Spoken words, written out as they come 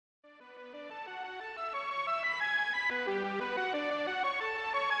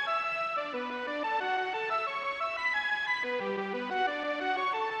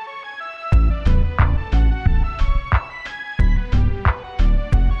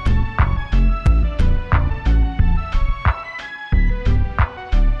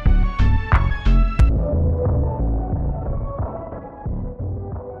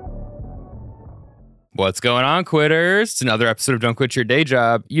What's going on, quitters? It's another episode of Don't Quit Your Day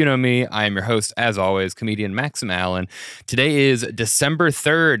Job. You know me. I am your host, as always, comedian Maxim Allen. Today is December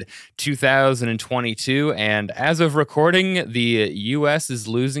 3rd, 2022, and as of recording, the U.S. is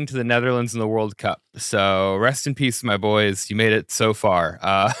losing to the Netherlands in the World Cup. So rest in peace, my boys. You made it so far.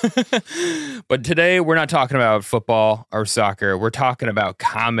 But today, we're not talking about football or soccer. We're talking about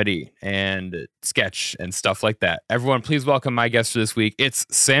comedy and sketch and stuff like that. Everyone, please welcome my guest for this week. It's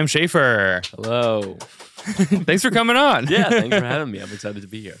Sam Schaefer. Hello. Thanks for coming on. Yeah, thanks for having me. I'm excited to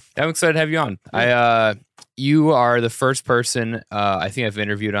be here. I'm excited to have you on. Yeah. You are the first person I think I've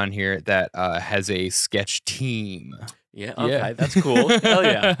interviewed on here that has a sketch team. Yeah, okay, that's cool. Hell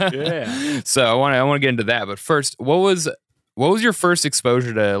yeah. Yeah. So I want to get into that, but first, what was your first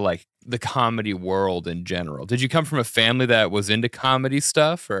exposure to like the comedy world in general? Did you come from a family that was into comedy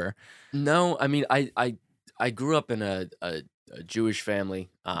stuff, or? No, I mean, I grew up in a Jewish family,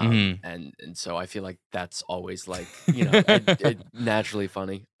 and so I feel like that's always like, naturally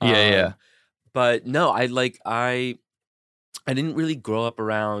funny. Yeah. But no, I didn't really grow up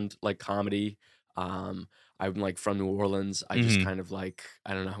around like comedy. I'm like from New Orleans. I just kind of like,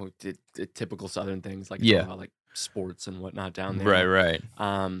 I don't know, did typical Southern things like it's all about like sports and whatnot down there. Right.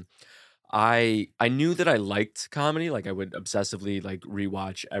 I knew that I liked comedy. Like I would obsessively like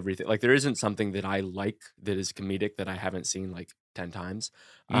rewatch everything. Like there isn't something that I like that is comedic that I haven't seen like 10 times.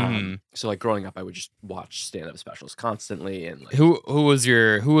 So like growing up, I would just watch stand-up specials constantly. And like, who was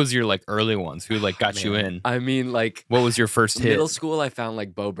your like early ones? Who like got you in? I mean, like what was your first hit? Middle school, I found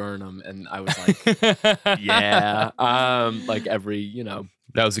like Bo Burnham, and I was like, yeah. Like every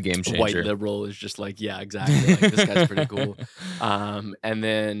that was a game changer. White liberal is just like, yeah, exactly. Like this guy's pretty cool. And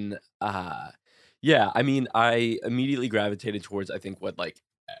then I mean, I immediately gravitated towards I think what like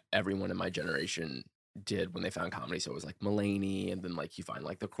everyone in my generation did when they found comedy. So it was like Mulaney, and then like you find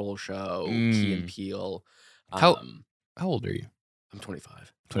like the Kroll Show, Key and Peele. How old are you? I'm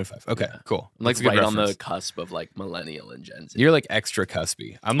 25. 25. Okay, cool. I'm like right on the cusp of like millennial and Gen Z. You're like extra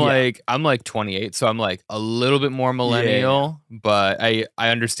cuspy. I'm like 28, so I'm like a little bit more millennial, but I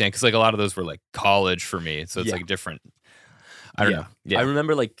understand because like a lot of those were like college for me, so it's like different. I don't know. Yeah, I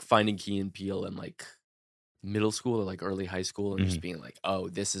remember like finding Key and Peele in like middle school or like early high school, and just being like, oh,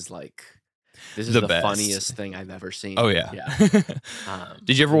 this is the funniest thing I've ever seen. Oh yeah.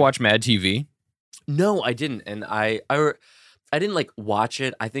 Did you ever watch Mad TV? No, I didn't, and I didn't like watch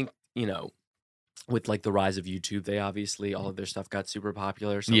it. I think with like the rise of YouTube, they obviously all of their stuff got super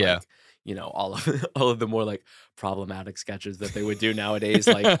popular. So like, all of the more like problematic sketches that they would do nowadays,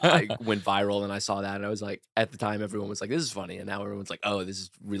 like I went viral, and I saw that, and I was like, at the time, everyone was like, "This is funny," and now everyone's like, "Oh, this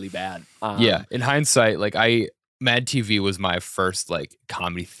is really bad." In hindsight, like Mad TV was my first like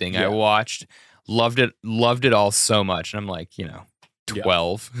comedy thing I watched. Loved it all so much, and I'm like,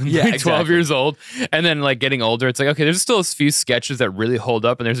 12. Yeah, like 12 years old. And then like getting older, it's like, okay, there's still a few sketches that really hold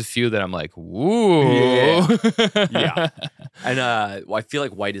up, and there's a few that I'm like, woo. Yeah. And I feel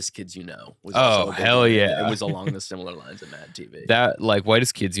like Whitest Kids You Know was hell yeah. It was along the similar lines of Mad TV. That like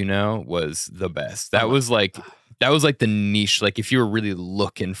Whitest Kids You Know was the best. That was like the niche. Like if you were really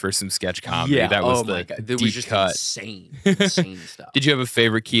looking for some sketch comedy, that was the deep was just cut. Insane stuff. Did you have a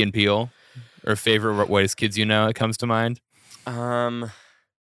favorite Key and Peele or favorite Whitest Kids You Know that comes to mind? I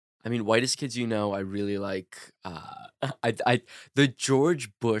mean, Whitest Kids You Know, I really like. The George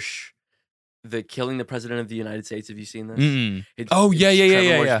Bush, the killing the president of the United States. Have you seen this?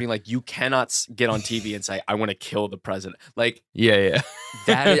 Yeah. Being like, you cannot get on TV and say, "I want to kill the president." Like,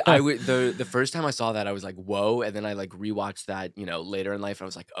 that I would the first time I saw that, I was like, "Whoa!" And then I like rewatched that, later in life. I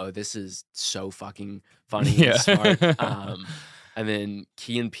was like, "Oh, this is so fucking funny and smart." And then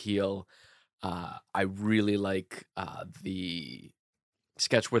Key and Peele. I really like the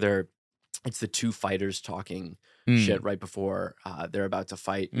sketch where it's the two fighters talking shit right before they're about to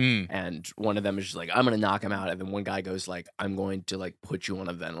fight, and one of them is just like, "I'm gonna knock him out," and then one guy goes like, "I'm going to like put you on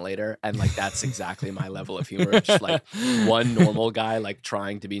a ventilator," and like that's exactly my level of humor. It's just like one normal guy like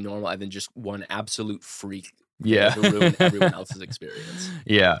trying to be normal, and then just one absolute freak to ruin everyone else's experience.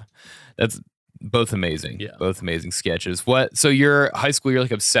 Yeah, that's both amazing. Yeah. Both amazing sketches. So your high school, you're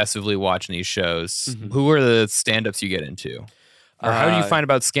like obsessively watching these shows. Who are the stand-ups you get into? Or how do you find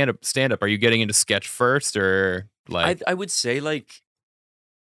about stand-up? Are you getting into sketch first, or like? I would say like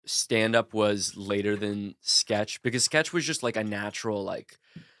stand-up was later than sketch, because sketch was just like a natural like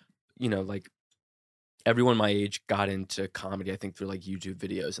everyone my age got into comedy, I think, through like YouTube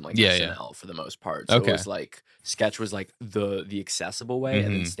videos and like SNL for the most part. So it was like sketch was like the accessible way,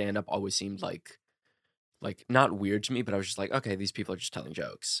 and then stand up always seemed like not weird to me, but I was just like, okay, these people are just telling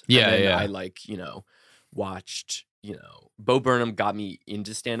jokes. I like watched Bo Burnham got me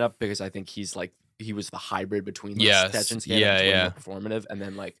into stand up because I think he's like he was the hybrid between like Yes. sketch and stand-up. Yeah, It's way yeah. more performative. And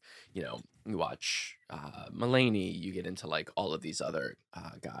then like, you know, you watch Mulaney, you get into like all of these other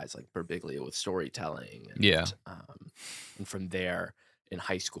guys like Birbiglia with storytelling. Yeah. And from there in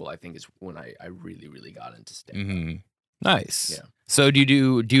high school, I think is when I really, really got into stand-up. Hmm. Nice. Yeah. So do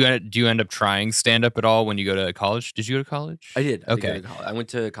you end up trying stand up at all when you go to college? Did you go to college? I did. I did go Okay. to college. I went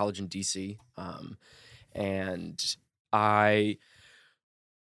to college in DC, and I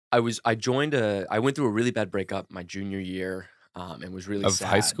joined I went through a really bad breakup my junior year, and was really Of sad.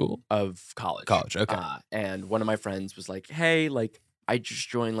 high school? Of college. College. Okay. And one of my friends was like, "Hey, like I just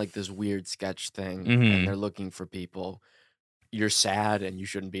joined like this weird sketch thing, Mhm. and they're looking for people. You're sad, and you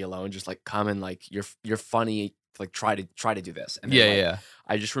shouldn't be alone. Just like come and like you're funny. Like try to do this." And then, Yeah, like, yeah.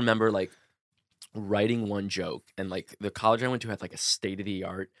 I just remember like writing one joke, and like the college I went to had like a state of the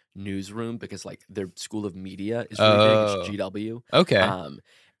art newsroom because like their school of media is really big. Oh. It's GW. Okay.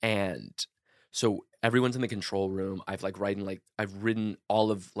 And so everyone's in the control room. I've written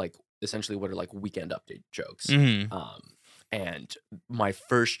all of like essentially what are like weekend update jokes. Mhm. And my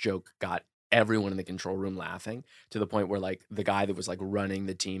first joke got everyone in the control room laughing to the point where like the guy that was like running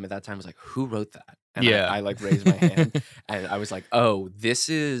the team at that time was like, "Who wrote that?" And Yeah. I like raised my hand and I was like, "Oh, this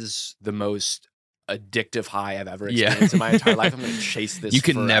is the most addictive high I've ever Yeah. experienced in my entire life. I'm going to chase this You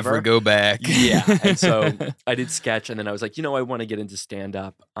can never forever." go back. Yeah. And so I did sketch, and then I was like, I want to get into stand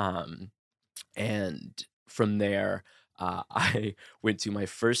up. And from there, I went to my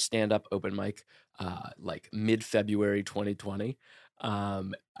first stand up open mic like mid-February 2020.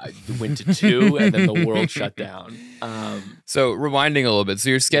 I went to 2, and then the world shut down. So rewinding a little bit. So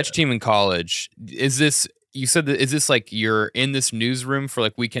your sketch team in college, is this like you're in this newsroom for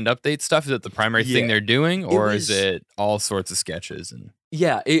like weekend update stuff? Is it the primary thing Yeah. they're doing, or is was- it all sorts of sketches? And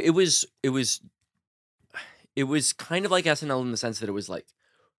Yeah, it was kind of like SNL in the sense that it was like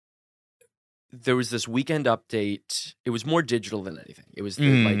there was this weekend update. It was more digital than anything. It was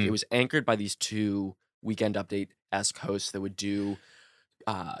like it was anchored by these 2 weekend update-esque hosts that would do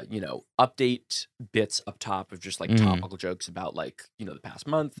update bits up top of just like topical jokes about like, the past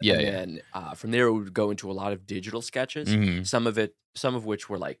month. Yeah, and then from there it would go into a lot of digital sketches. Mhm. Some of which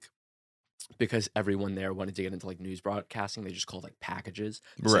were like, because everyone there wanted to get into like news broadcasting, they just called like packages.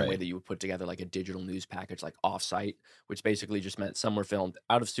 The same way Right. that you would put together like a digital news package, like offsite, which basically just meant some were filmed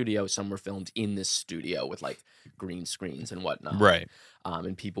out of studio, some were filmed in this studio with like green screens and whatnot. Right.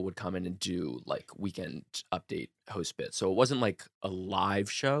 And people would come in and do like weekend update host bits. So it wasn't like a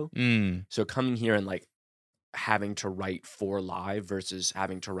live show. Mm. So coming here and like having to write for live versus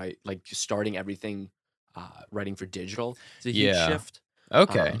having to write, like starting everything, writing for digital is a huge Yeah. shift.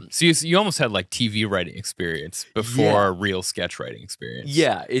 Okay. So you almost had like TV writing experience before real sketch writing experience.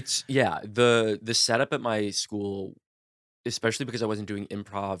 Yeah, the setup at my school, especially because I wasn't doing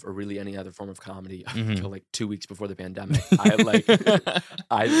improv or really any other form of comedy until like 2 weeks before the pandemic.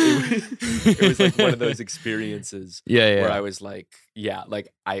 It was like one of those experiences Yeah. where I was like,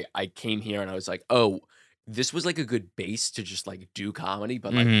 I came here and I was like, oh, this was like a good base to just like do comedy,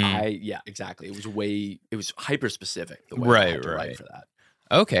 but like exactly. It was hyper specific the way I had to write for that.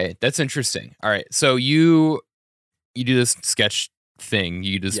 Okay, that's interesting. All right, so you do this sketch thing,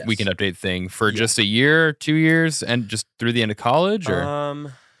 you do this weekend update thing for just a year, 2 years, and just through the end of college,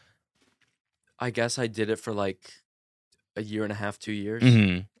 or I guess I did it for like a year and a half, 2 years.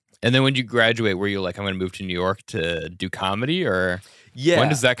 And then when you graduate, were you like, I'm going to move to New York to do comedy, or Yeah. when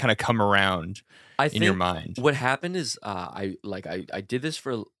does that kind of come around in your mind? What happened is I did this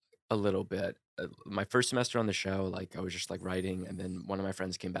for a little bit. My first semester on the show, like I was just like writing, and then one of my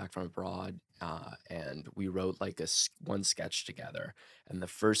friends came back from abroad, and we wrote like one sketch together. And the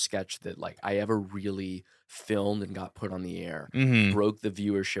first sketch that like I ever really filmed and got put on the air broke the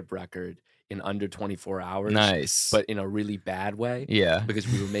viewership record in under 24 hours. Nice. But in a really bad way. Yeah. Because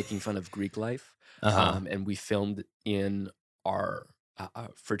we were making fun of Greek life. And we filmed in our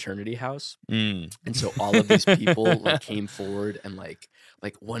fraternity house. And so all of these people like came forward, and like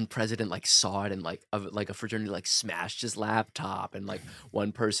one president like saw it, and like a fraternity like smashed his laptop, and like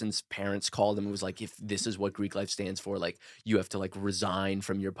one person's parents called him and was like, if this is what Greek life stands for, like you have to like resign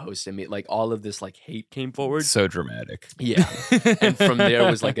from your post. And like all of this like hate came forward. So dramatic. Yeah. And from there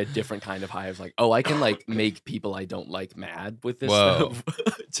was like a different kind of high of like, oh, I can like make people I don't like mad with this stuff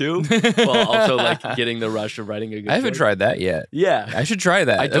too, while also like getting the rush of writing a good I haven't joke. tried that yet. Yeah. I should try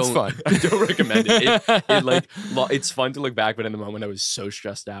that. That's fun. I don't recommend it. It's fun to look back, but in the moment I was so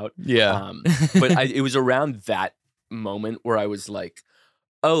stressed out. Yeah. But it was around that moment where I was like,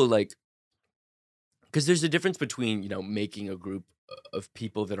 oh, like, because there's a difference between, making a group of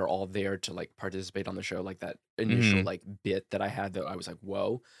people that are all there to like participate on the show, like that initial like bit that I had that I was like,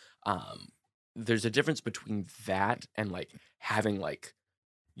 whoa. there's a difference between that and like having like,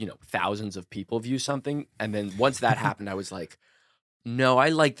 thousands of people view something. And then once that happened, I was like, no, I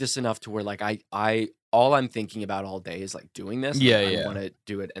like this enough to where like I all I'm thinking about all day is like doing this. Yeah, I yeah. want to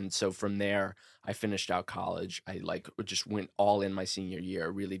do it. And so from there, I finished out college. I like just went all in my senior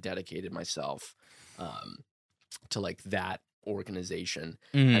year, really dedicated myself to like that organization.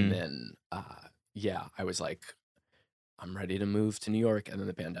 And Mhm. then I was like, I'm ready to move to New York. And then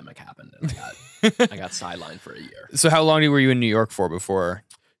the pandemic happened and I got sidelined for a year. So how long were you in New York for before?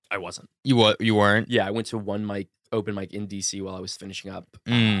 I wasn't. You weren't? Yeah, I went to one open mic in DC while I was finishing up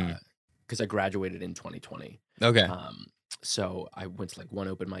because I graduated in 2020. Okay. So I went to like one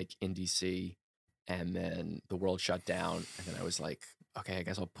open mic in DC, and then the world shut down, and then I was like, okay, I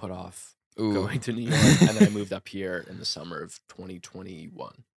guess I'll put off Ooh. going to New York, and then I moved up here in the summer of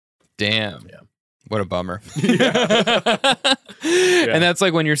 2021. Damn. Yeah. What a bummer. Yeah. And that's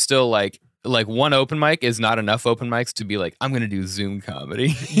like when you're still like one open mic is not enough open mics to be like, I'm going to do Zoom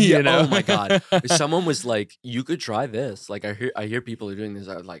comedy. You know? Oh my God. Someone was like, you could try this. Like I hear people are doing this.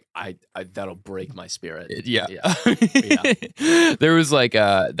 I was like, I that'll break my spirit. Yeah. Yeah. There was like,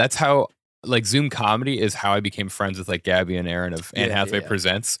 that's how like Zoom comedy is how I became friends with like Gabby and Aaron of Anne Hathaway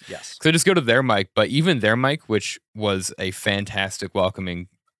Presents. Yes. So I just go to their mic, but even their mic, which was a fantastic, welcoming,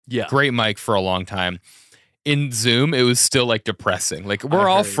 great mic for a long time. In Zoom, it was still like depressing. Like we're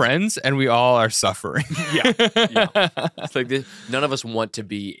all friends and we all are suffering. Yeah. It's like none of us want to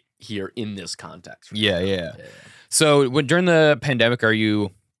be here in this context. Right? Yeah. So during the pandemic, were you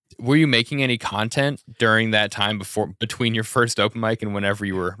making any content during that time between your first open mic and whenever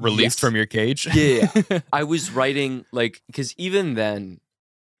you were released from your cage? Yeah. I was writing like, because even then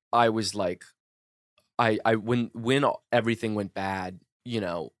I was like, when everything went bad,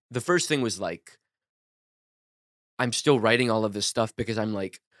 the first thing was like, I'm still writing all of this stuff because I'm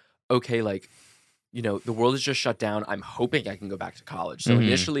like, okay, like, the world is just shut down. I'm hoping I can go back to college. So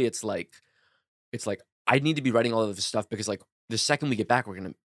initially it's like I need to be writing all of this stuff because like the second we get back, we're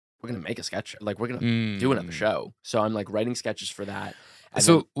gonna make a sketch. Like we're gonna do another show. So I'm like writing sketches for that. And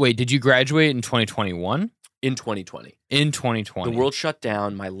so wait, did you graduate in 2021? In 2020. In 2020. The world shut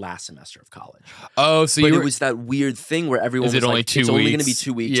down my last semester of college. Oh, so it was that weird thing where everyone was only like, 2 it's weeks? only going to be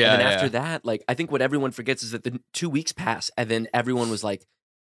 2 weeks. Yeah, and then after that, like, I think what everyone forgets is that the 2 weeks pass and then everyone was like,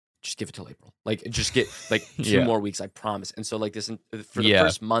 just give it till April. Like, just get like 2 more weeks, I promise. And so like this, for the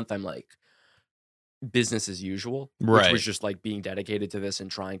first month, I'm like, business as usual, which was just like being dedicated to this and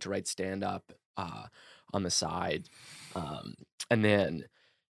trying to write stand up on the side. And then,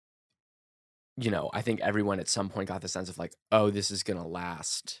 I think everyone at some point got the sense of like, oh, this is gonna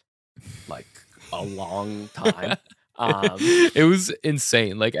last like a long time. It was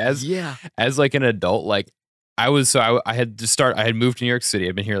insane. Like as like an adult, like I had moved to New York City.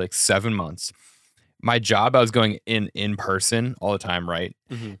 I've been here like 7 months. My job, I was going in person all the time, right?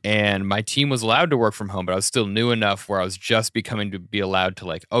 Mm-hmm. And my team was allowed to work from home, but I was still new enough where I was just becoming to be allowed to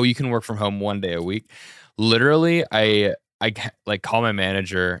like, oh, you can work from home 1 day a week. Literally, I like call my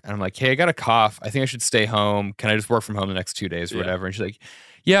manager and I'm like, hey, I got a cough. I think I should stay home. Can I just work from home the next 2 days or whatever? And she's like,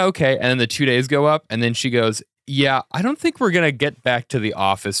 yeah, okay. And then the 2 days go up and then she goes, yeah, I don't think we're going to get back to the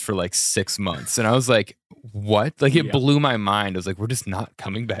office for like 6 months. And I was like, what? Like it blew my mind. I was like, we're just not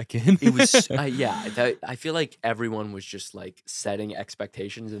coming back in. It was, I feel like everyone was just like setting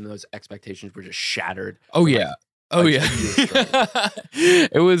expectations and those expectations were just shattered. Oh, yeah. That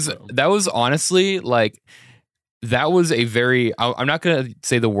was honestly like, that was a very, I'm not going to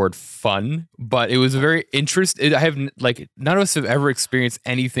say the word fun, but it was a very interesting. I have like, none of us have ever experienced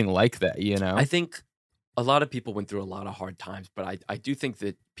anything like that, I think a lot of people went through a lot of hard times, but I do think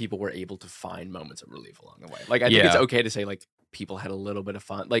that people were able to find moments of relief along the way. Like, I think it's okay to say like people had a little bit of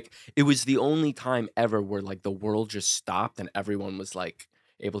fun. Like it was the only time ever where like the world just stopped and everyone was like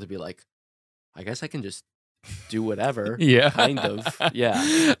able to be like, I guess I can just do whatever. Kind of.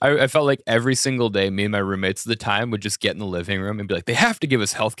 Yeah. I felt like every single day, me and my roommates at the time would just get in the living room and be like, they have to give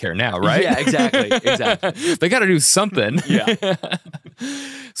us healthcare now, right? Yeah, exactly. They got to do something. Yeah.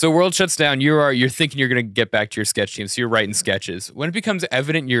 So world shuts down. You're thinking you're going to get back to your sketch team. So you're writing sketches. When it becomes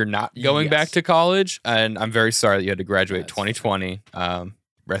evident you're not going back to college, and I'm very sorry that you had to graduate 2020.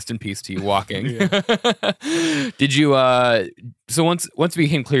 Rest in peace to you walking. Did you, so once it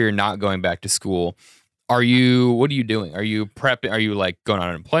became clear you're not going back to school, what are you doing? Are you prepping? Are you like going on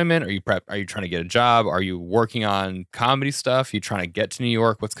unemployment? Are you trying to get a job? Are you working on comedy stuff? Are you trying to get to New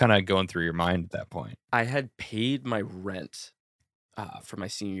York? What's kind of going through your mind at that point? I had paid my rent for my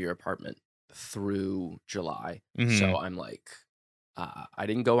senior year apartment through July. Mm-hmm. So I'm like, I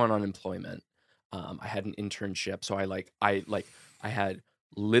didn't go on unemployment. I had an internship. So I had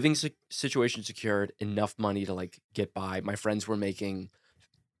living situation secured, enough money to like get by. My friends were making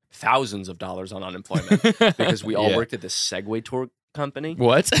thousands of dollars on unemployment because we all worked at this Segway tour company.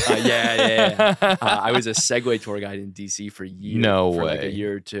 What? Yeah. I was a Segway tour guide in DC for years. No for way. Like a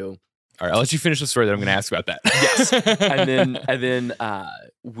year or two. All right, I'll let you finish the story. Then I'm going to ask about that. Yes. and then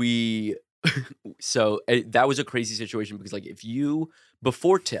we. So that was a crazy situation because like if you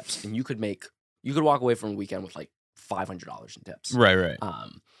before tips and you could walk away from a weekend with like $500 in tips. Right.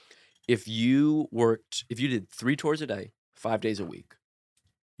 If you did 3 tours a day, 5 days a week,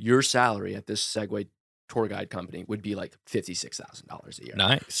 your salary at this Segway tour guide company would be like $56,000 a year.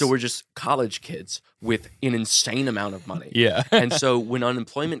 Nice. So we're just college kids with an insane amount of money. Yeah. And so when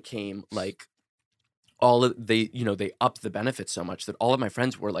unemployment came, like they upped the benefits so much that all of my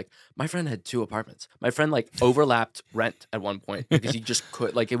friends were like, my friend had 2 apartments. My friend like overlapped rent at one point because he just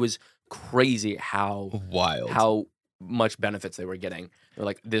could, like, it was crazy how much benefits they were getting. They're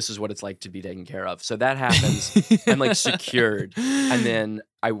like, this is what it's like to be taken care of. So that happens. I'm like secured. And then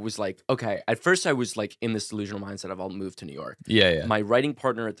I was like, okay, at first I was like in this delusional mindset of I'll move to New York. Yeah. My writing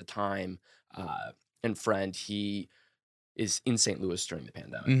partner at the time and friend, he is in St. Louis during the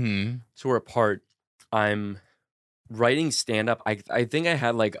pandemic. Mm-hmm. So we're apart. I'm writing stand-up. I think I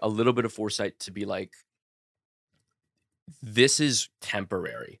had like a little bit of foresight to be like, this is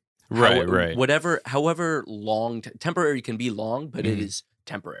temporary. Right. However long, temporary can be long, but it is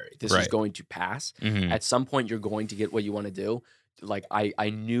temporary. This is going to pass. Mm-hmm. At some point, you're going to get what you want to do. Like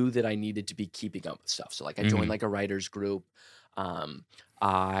I knew that I needed to be keeping up with stuff. So like I joined like a writer's group.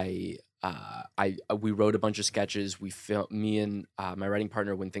 We wrote a bunch of sketches. We filmed, me and my writing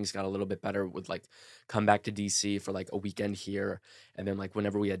partner, when things got a little bit better, would like come back to DC for like a weekend here, and then like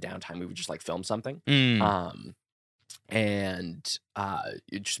whenever we had downtime, we would just like film something. And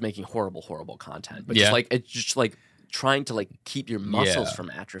just making horrible content, but just like it's just like trying to like keep your muscles from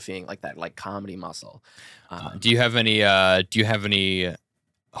atrophying, like that like comedy muscle. Do you have any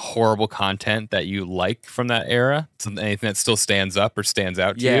horrible content that you like from that era? Anything that still stands up or stands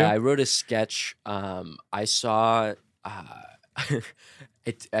out to you? Yeah, I wrote a sketch. I saw. I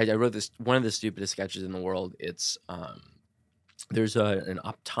wrote this, one of the stupidest sketches in the world. It's there's an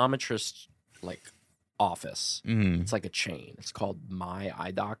optometrist like office. It's like a chain. It's called My Eye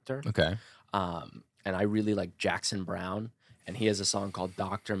Doctor. Okay. And I really like Jackson Browne, and he has a song called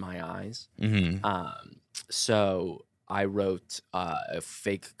Doctor My Eyes. So I wrote a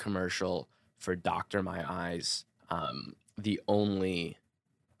fake commercial for Doctor My Eyes, the only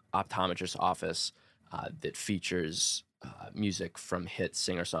optometrist office that features music from hit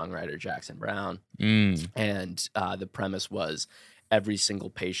singer-songwriter Jackson Browne. And the premise was every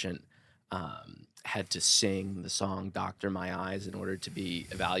single patient had to sing the song Doctor My Eyes in order to be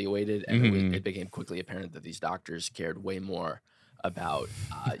evaluated. And it became quickly apparent that these doctors cared way more about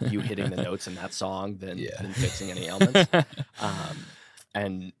you hitting the notes in that song than fixing any ailments.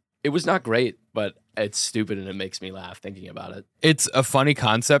 And it was not great, but it's stupid and it makes me laugh thinking about it. It's a funny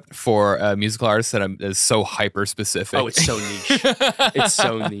concept for a musical artist that is so hyper specific. Oh, it's so niche. It's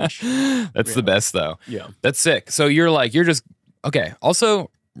so niche. That's the best though. Yeah. That's sick. So you're just okay.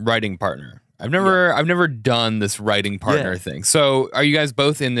 Also, writing partner. I've never done this writing partner thing. So are you guys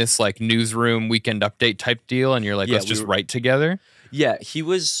both in this like newsroom weekend update type deal? And you're like, let's just write together? Yeah, he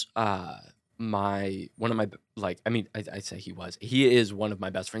was one of my like. I mean, I'd say he was. He is one of my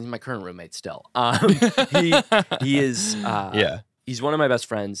best friends. My current roommate still. He is. He's one of my best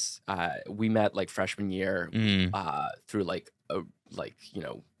friends. We met like freshman year through like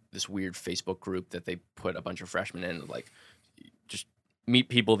this weird Facebook group that they put a bunch of freshmen in, like just meet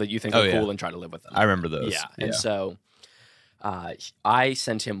people that you think are cool and try to live with them. I remember those. Yeah. And so I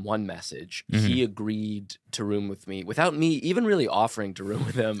sent him one message. He agreed to room with me without me even really offering to room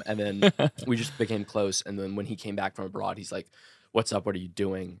with him. And then we just became close. And then when he came back from abroad, he's like, "What's up? What are you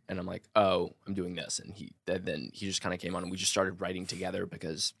doing?" And I'm like, "Oh, I'm doing this." And then he just kind of came on and we just started writing together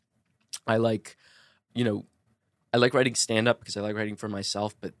because I like writing stand-up because I like writing for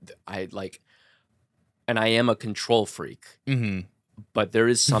myself, but and I am a control freak. But there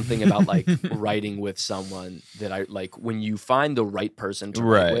is something about like writing with someone that I like when you find the right person to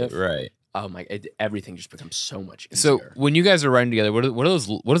write with. Right. Oh my! Everything just becomes so much easier. So when you guys are writing together, what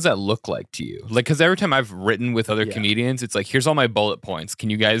does that look like to you? Like, because every time I've written with other comedians, it's like, here's all my bullet points.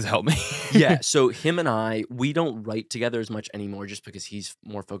 Can you guys help me? Yeah. So him and we don't write together as much anymore, just because he's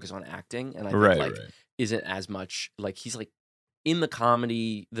more focused on acting, and I think isn't as much like he's like in the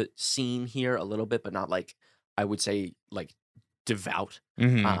comedy scene here a little bit, but not like I would say like devout.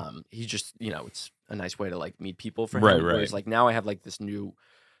 He just it's a nice way to like meet people for him. Whereas like now I have like this new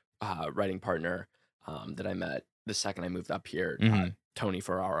writing partner that I met the second I moved up here, Mhm. Tony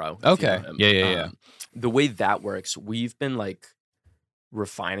Ferraro. If you Okay. know him. Yeah. The way that works, we've been like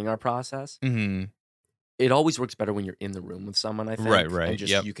refining our process. Mhm. It always works better when you're in the room with someone, I think. Right. And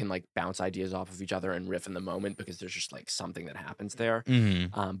just Yep. you can like bounce ideas off of each other and riff in the moment because there's just like something that happens there.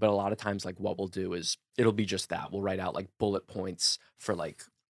 Mhm. But a lot of times, like what we'll do is it'll be just that. We'll write out like bullet points for like,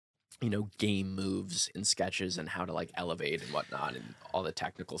 game moves and sketches and how to like elevate and whatnot and all the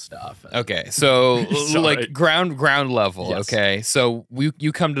technical stuff. And Okay, so Sorry. like ground level. Yes. Okay, so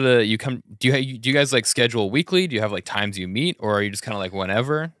you come to the do you guys like schedule weekly? Do you have like times you meet, or are you just kind of like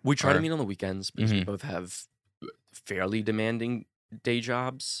whenever? we try to Or- meet on the weekends because we Mhm. both have fairly demanding day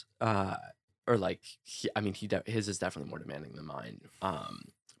jobs. Or like, his is definitely more demanding than mine.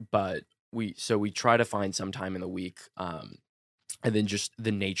 But we try to find some time in the week. And then just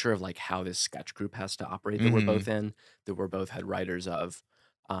the nature of like how this sketch group has to operate that we're Mhm. both in, that we're both head writers of,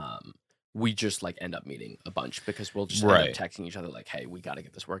 we just like end up meeting a bunch because we'll just end Right. up texting each other like, "Hey, we got to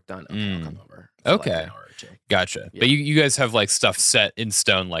get this work done. Okay, I'll come over." For like Okay. an hour or two. Gotcha. Yeah. But you guys have like stuff set in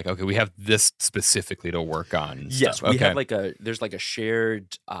stone. Like, okay, we have this specifically to work on. And Yes, stuff. we Okay. have there's like a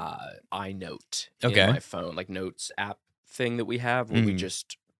shared iNote Okay. in my phone, like notes app thing that we have where we Mhm.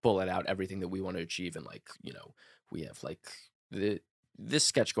 just bullet out everything that we want to achieve and like, we have like this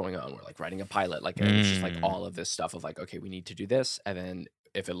sketch going on. We're like writing a pilot, like and it's just like Mm. all of this stuff of like, okay, we need to do this, and then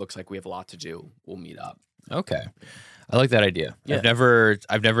if it looks like we have a lot to do, we'll meet up. Okay. I like that idea. Yeah.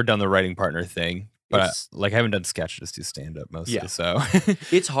 I've never done the writing partner thing, but It's- I haven't done sketch, just do stand up mostly. Yeah. So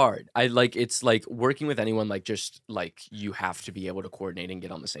It's hard. It's like working with anyone, like just like you have to be able to coordinate and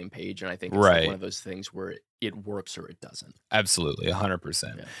get on the same page. And I think it's like Right. one of those things where it works or it doesn't. absolutely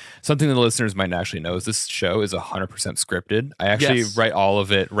 100%. Yeah. Something the listeners might not actually know is this show is 100% scripted. I actually Yes. write all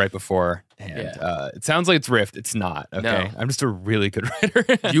of it right before. And it sounds like it's riffed. It's not. Okay. No. I'm just a really good writer.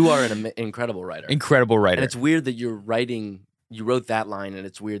 You are an incredible writer. incredible writer. And it's weird that you wrote that line, and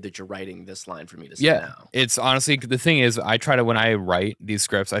it's weird that you're writing this line for me to say Yeah, now. it's honestly the thing is when I write these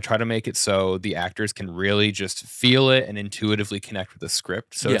scripts, I try to make it so the actors can really just feel it and intuitively connect with the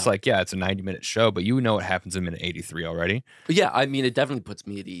script. So it's Yeah. like, it's a 90-minute show, but you know what happens in minute 83 already. But yeah, I mean, it definitely puts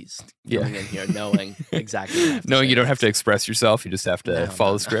me at ease Yeah. coming in here knowing exactly what I have to Knowing say you don't have next. to express yourself, you just have to No,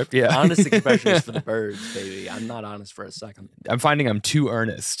 follow no, the no. script. Yeah, Honest expression is for the birds, baby. I'm not honest for a second. I'm finding I'm too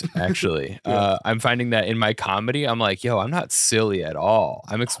earnest, actually. Yeah. I'm finding that in my comedy, I'm like, I'm not silly at all.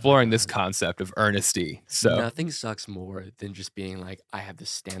 I'm exploring this concept of earnesty. So Nothing sucks more than just being like, I have this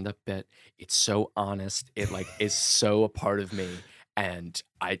stand-up bit. It's so honest. It like is so a part of me, and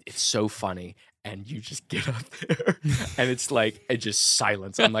it's so funny. And you just get up there, and it's like just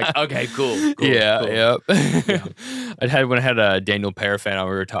silence. I'm like, okay, cool. yeah, cool. yep. When I had Daniel Parafan on,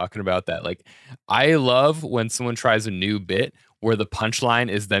 we were talking about that. Like, I love when someone tries a new bit where the punchline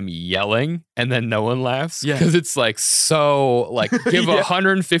is them yelling and then no one laughs. Yeah. Because it's like so like give Yeah.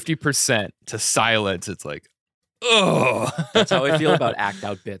 150% to silence. It's like, oh. That's how I feel about act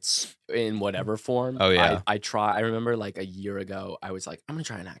out bits in whatever form. Oh, yeah. I remember like a year ago, I was like, I'm gonna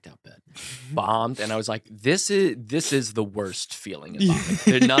try an act out bit. Bombed, and I was like, this is the worst feeling in life.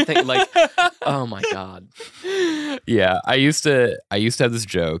 There's nothing like, oh my God. Yeah, I used to have this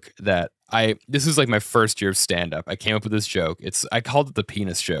joke that this was like my first year of stand up. I came up with this joke. I called it the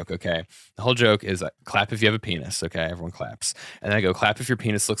penis joke, okay? The whole joke is clap if you have a penis, okay? Everyone claps. And then I go, clap if your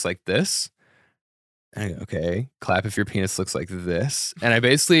penis looks like this. And I go, okay, clap if your penis looks like this. And I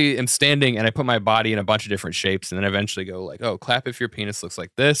basically am standing and I put my body in a bunch of different shapes and then eventually go like, oh, clap if your penis looks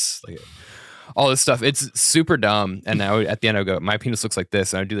like this. Like all this stuff. It's super dumb. And now at the end I go, my penis looks like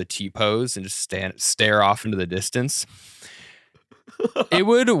this. And I do the T pose and just stare off into the distance. It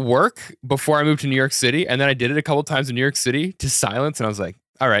would work before I moved to New York City. And then I did it a couple times in New York City to silence. And I was like,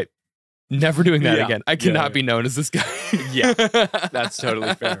 all right, never doing that Yeah. again. I cannot Yeah. be known as this guy. Yeah. That's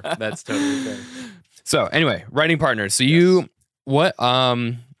totally fair. That's totally fair. So anyway, writing partners. So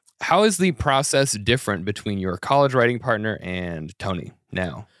how is the process different between your college writing partner and Tony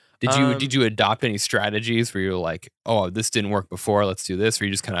now? Did you adopt any strategies where you're like, oh, this didn't work before, let's do this, or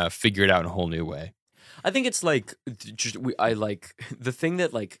you just kind of figure it out in a whole new way? I think it's like I like the thing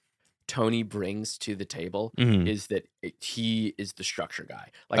that like Tony brings to the table Mhm. is that he is the structure guy.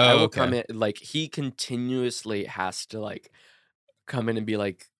 Like Oh, I will okay. come in, like he continuously has to like come in and be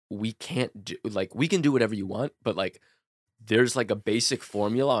like, we can't do like we can do whatever you want, but like there's like a basic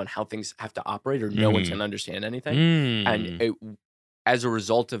formula on how things have to operate, or no one Mhm. can understand anything. Mm. And as a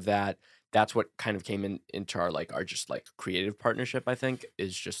result of that, that's what kind of came into our just like creative partnership. I think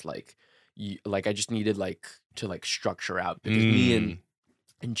is just like I just needed like to like structure out because me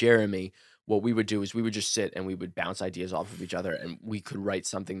and Jeremy, what we would do is we would just sit and we would bounce ideas off of each other, and we could write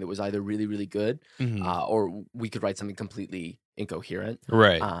something that was either really, really good, or we could write something completely incoherent.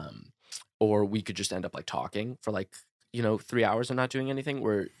 Right. Or we could just end up like talking for like, 3 hours and not doing anything.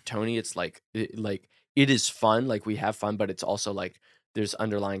 Where Tony, it's like, it is fun. Like we have fun, but it's also like there's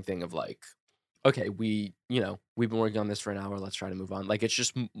underlying thing of like, okay, we've been working on this for an hour. Let's try to move on. Like it's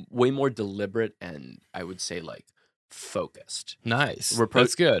just way more deliberate and I would say like focused. Nice.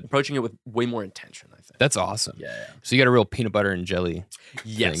 That's good. Approaching it with way more intention, I think. That's awesome. Yeah. So you got a real peanut butter and jelly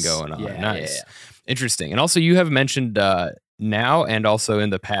thing going on. Yeah, nice. yeah. Interesting. And also you have mentioned now and also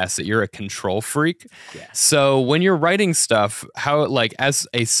in the past that you're a control freak. Yeah. So when you're writing stuff, how like as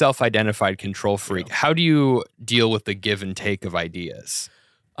a self-identified control freak, how do you deal with the give and take of ideas?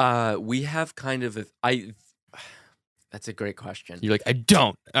 We have kind of that's a great question. You're like, I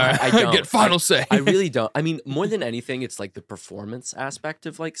don't. I don't get final say. I really don't. I mean, more than anything, it's like the performance aspect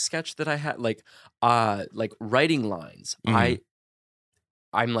of like sketch that I had, like writing lines.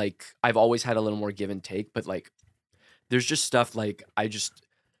 I'm like, I've always had a little more give and take, but like, there's just stuff like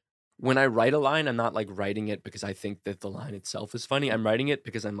when I write a line, I'm not like writing it because I think that the line itself is funny. I'm writing it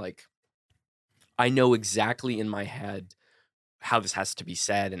because I'm like, I know exactly in my head how this has to be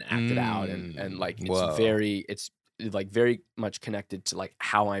said and acted out, and like it's like very much connected to like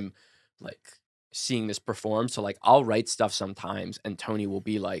how I'm like seeing this perform. So like I'll write stuff sometimes and Tony will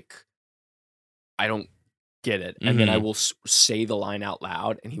be like, I don't get it, and then I will say the line out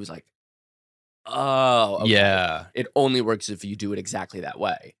loud and he was like, oh, okay. Yeah, it only works if you do it exactly that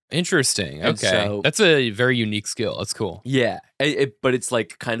way. Interesting. And Okay, so, that's a very unique skill. That's cool. Yeah, but it's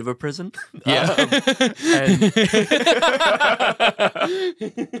like kind of a prison. Yeah,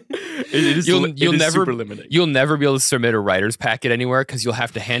 you'll never super limiting. You'll never be able to submit a writer's packet anywhere because you'll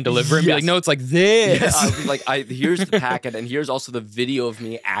have to hand deliver it. And be like, no, it's like this. Yeah, I'll be like, here's the packet, and here's also the video of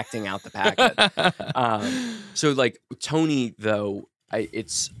me acting out the packet. So like Tony though,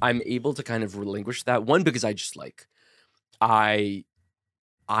 I'm able to kind of relinquish that one because I just like I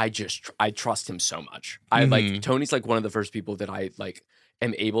trust him so much. I like Tony's like one of the first people that I like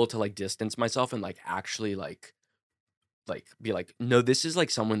am able to like distance myself and like actually like be like, no, this is like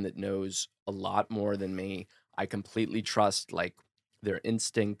someone that knows a lot more than me. I completely trust like their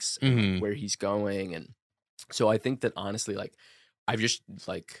instincts and where he's going. And so I think that honestly, like I've just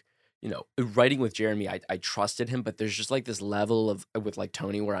like, writing with Jeremy, I trusted him, but there's just like this level of with like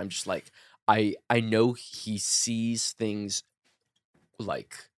Tony where I'm just like, I know he sees things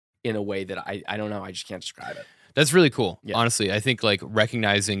like in a way that I don't know, I just can't describe it. That's really cool. Yeah. Honestly, I think like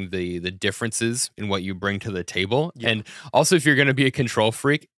recognizing the differences in what you bring to the table, and also if you're going to be a control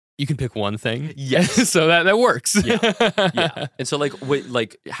freak, you can pick one thing. Yes, so that works. Yeah. And so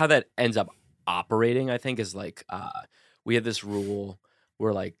like how that ends up operating, I think, is like we have this rule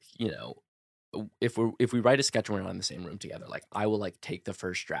where like if we write a sketch and we're not in the same room together, like I will like take the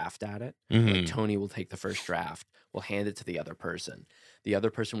first draft at it. Like Tony will take the first draft, we'll hand it to the other person. The other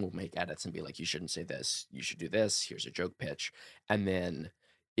person will make edits and be like, you shouldn't say this, you should do this, here's a joke pitch. And then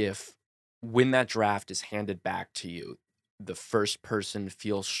when that draft is handed back to you, the first person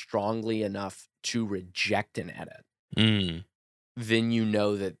feels strongly enough to reject an edit, then you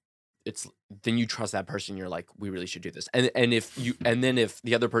know that then you trust that person. You're like, we really should do this. And if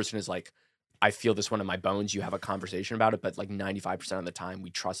the other person is like, I feel this one in my bones, you have a conversation about it. But like 95% of the time we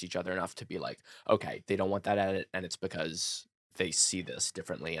trust each other enough to be like, okay, they don't want that edit, and it's because they see this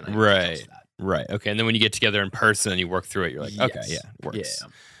differently, and I trust that. Right. Okay. And then when you get together in person and you work through it, you're like, okay, yeah, it works. Yeah.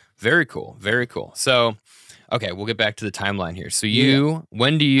 Very cool. Very cool. So, okay, we'll get back to the timeline here. So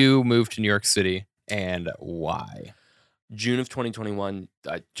when do you move to New York City and why? June of 2021,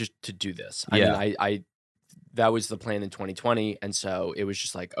 just to do this. I mean, I that was the plan in 2020, and so it was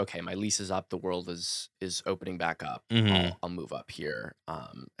just like, okay, my lease is up, the world is opening back up. I'll move up here,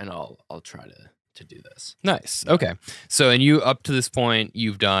 and I'll try to do this. Nice. Okay. So, and you up to this point,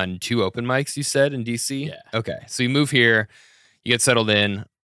 you've done 2 open mics, you said, in DC? Yeah. Okay. So you move here, you get settled in.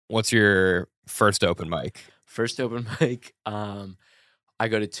 What's your first open mic? First open mic, I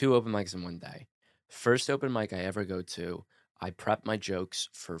go to 2 open mics in one day. First open mic I ever go to, I prep my jokes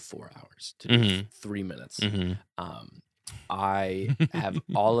for 4 hours to do 3 minutes. I have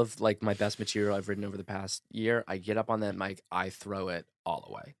all of like my best material I've written over the past year. I get up on that mic, I throw it all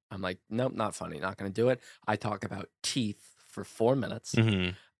away. I'm like, nope, not funny, not going to do it. I talk about teeth for 4 minutes.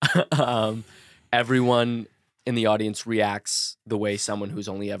 Everyone in the audience reacts the way someone who's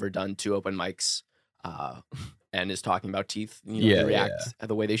only ever done 2 open mics and is talking about teeth. They react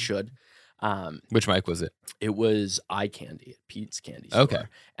the way they should. Which mic was it? It was Eye Candy at Pete's Candy Store. Okay.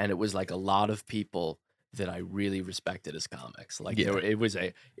 And it was like a lot of people that I really respected as comics. Like Yeah. it was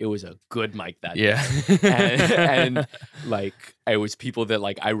a good mic that Yeah. and like it was people that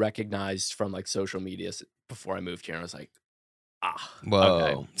like I recognized from like social media before I moved here, and I was like, Whoa.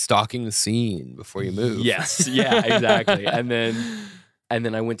 okay. Stalking the scene before you move. Yes, yeah, exactly. And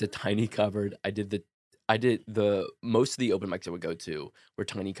then I went to Tiny Cupboard. I did the most of the open mics I would go to were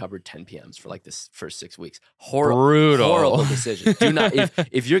Tiny Cupboard 10 p.m.s for like this first 6 weeks. Brutal. Horrible decision. Do not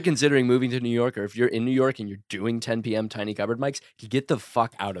if you're considering moving to New York, or if you're in New York and you're doing 10 p.m. Tiny Cupboard mics, get the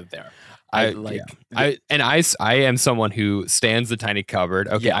fuck out of there. I am someone who stands the Tiny Cupboard.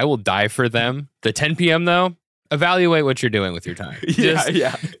 Okay, Yeah. I will die for them. The 10 p.m. though, evaluate what you're doing with your time.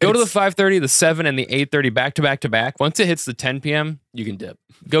 yeah. Go to the 5:30, the 7, and the 8:30 back to back to back. Once it hits the 10 p.m., You can dip.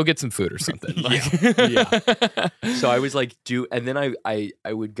 go get some food or something. Yeah. So I was like, and then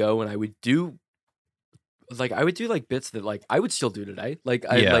I would go and I would do like bits that like I would still do today. Like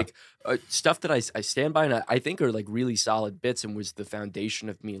I Yeah. like stuff that I stand by, and I think are like really solid bits, and was the foundation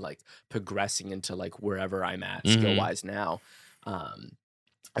of me like progressing into like wherever I'm at Mhm. skill wise now.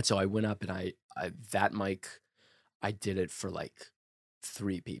 And so I went up and I that mic, I did it for like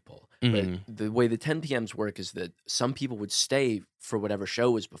 3 people. Mhm. But the way the 10 p.m.s work is that some people would stay for whatever show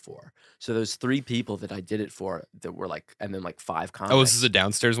was before. So those 3 people that I did it for that were like, and then like 5 comics. Oh, this is a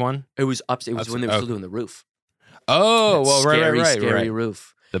downstairs one? It was upstairs. It was when they were still Okay. doing the roof. Oh, That well, right. scary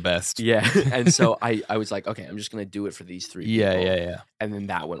roof. The best. Yeah. And so I was like, okay, I'm just going to do it for these 3 people. Yeah. And then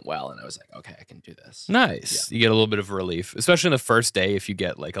that went well. And I was like, okay, I can do this. Nice. You get a little bit of relief, especially in the first day. If you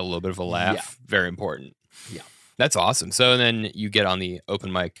get like a little bit of a laugh, Yeah. very important. Yeah. That's awesome. So then you get on the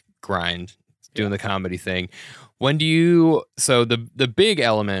open mic grind, doing the comedy thing. When do you? So the big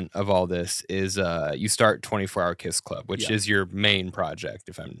element of all this is you start 24-Hour Kiss Club, which Yeah. is your main project,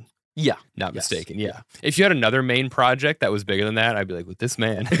 if I'm Yeah. not Yes. mistaken. Yeah. If you had another main project that was bigger than that, I'd be like, with this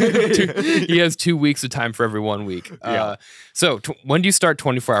man, he has 2 weeks of time for every 1 week. Yeah. So when do you start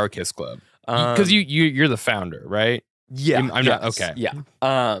 24-Hour Kiss Club? Because you're the founder, right? Yeah. I'm not- yes, okay. Yeah.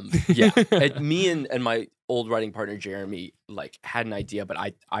 Yeah. Me and my old writing partner Jeremy like had an idea, but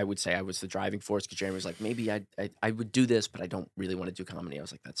I would say I was the driving force, because Jeremy was like, maybe I would do this, but I don't really want to do comedy. I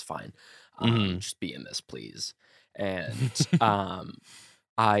was like, that's fine. Mhm. Just be in this, please. And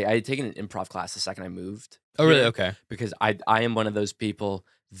I had taken an improv class the second I moved. Oh, really? here, Okay. Because I am one of those people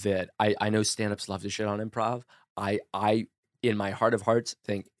that I know stand-ups love to shit on improv. I in my heart of hearts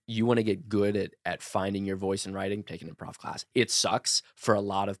think you want to get good at finding your voice in writing, take an improv class. It sucks for a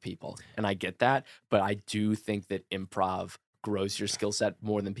lot of people, and I get that, but I do think that improv grows your skill set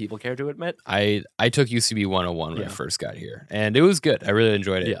more than people care to admit. I took UCB 101 when I Yeah. first got here, and it was good. I really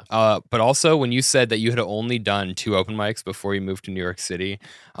enjoyed it. Yeah. But also, when you said that you had only done 2 open mics before you moved to New York City,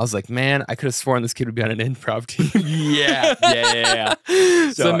 I was like, man, I could have sworn this kid would be on an improv team. Yeah.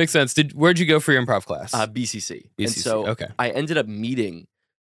 So So, that makes sense. Where'd you go for your improv class? BCC. And BCC. so Okay. I ended up meeting.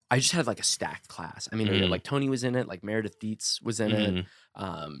 I just had like a stacked class. I mean, Mhm. like Tony was in it, like Meredith Dietz was in it,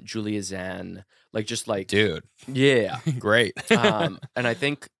 Julia Zen, like just like Dude, yeah. great. And I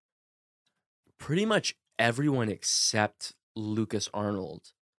think pretty much everyone except Lucas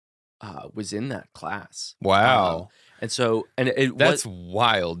Arnold was in that class. Wow. And so, and it That's was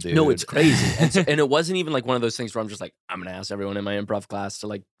wild, dude. no, it's crazy. And it wasn't even like one of those things where I'm just like, I'm gonna ask everyone in my improv class to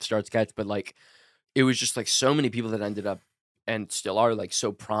like start sketch, but like it was just like so many people that ended up and still are like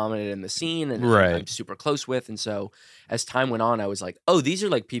so prominent in the scene, and Right. I'm super close with. And so as time went on, I was like, oh, these are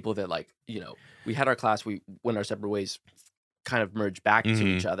like people that like, we had our class, we went our separate ways, kind of merged back to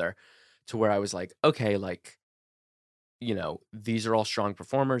Mhm. each other, to where I was like, okay, like, these are all strong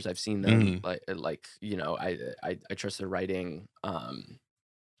performers. I've seen them I trust their writing.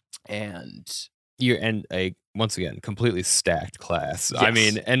 And And once again, completely stacked class. I Yes.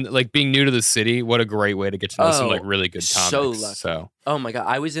 mean, and like being new to the city, what a great way to get to know some like Oh, really good comics. so lucky. So oh my God,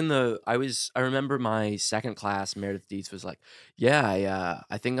 I remember my second class, Meredith Dietz was like, yeah,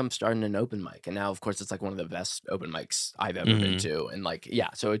 I think I'm starting an open mic. And now, of course, it's like one of the best open mics I've ever been Mhm. to. And like, yeah,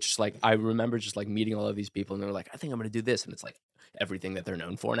 so it's just like, I remember just like meeting all of these people, and they were like, I think I'm going to do this. And it's like everything that they're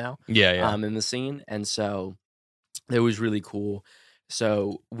known for now. yeah. In the scene. And so it was really cool.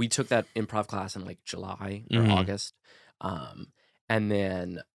 So we took that improv class in like July or Mhm. August. And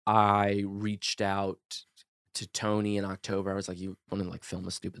then I reached out to Tony in October. I was like, you want to like film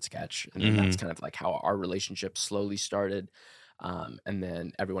a stupid sketch? And then that's kind of like how our relationship slowly started. And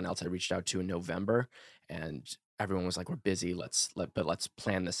then everyone else I reached out to in November, and everyone was like, we're busy. Let's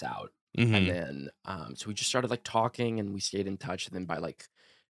plan this out. Mhm. And then, so we just started like talking, and we stayed in touch. And then by like,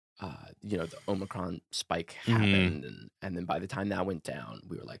 the Omicron spike happened, and then by the time that went down,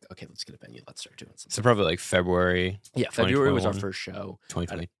 we were like, okay, let's get a venue. Let's start doing something. So probably like February Yeah, February was our 2021? first show.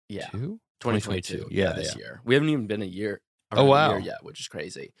 2022? Yeah. 2022. Yeah, This year. We haven't even been a year yet, which is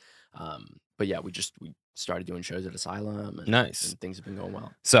crazy. But yeah, we started doing shows at Asylum, and things have been going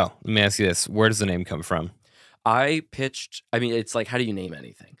well. So let me ask you this: where does the name come from? It's like, how do you name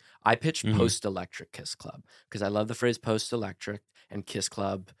anything? I pitched Post Electric Kiss Club because I love the phrase Post Electric, and Kiss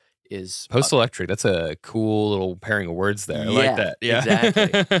Club is Post Electric. That's a cool little pairing of words there. I like that. Yeah,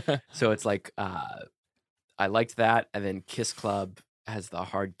 exactly. So it's like I liked that, and then Kiss Club has the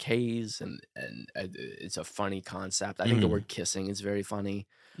hard K's, and it's a funny concept. I think the word kissing is very funny.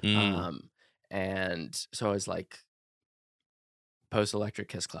 And so I was like, Post Electric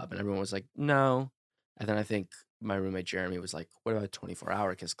Kiss Club, and everyone was like, no. And then I think my roommate Jeremy was like, what about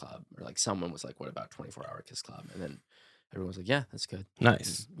 24-hour Kiss Club? Or like someone was like, what about 24-hour Kiss Club? And then everyone was like, yeah, that's good.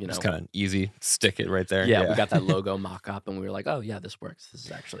 Nice. And, it's kind of easy. Stick it right there. Yeah, we got that logo mock up, and we were like, oh yeah, this works. This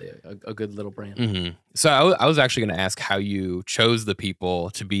is actually a good little brand. So I was actually going to ask how you chose the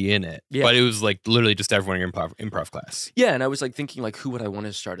people to be in it, but it was like literally just everyone in your improv class. Yeah, and I was like thinking like, who would I want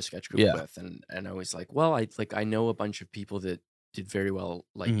to start a sketch group with? And I was like, well, I know a bunch of people that did very well,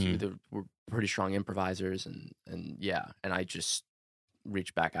 like you, that were pretty strong improvisers, and I just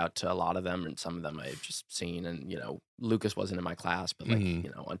reached back out to a lot of them, and some of them I had just seen, and Lucas wasn't in my class, but like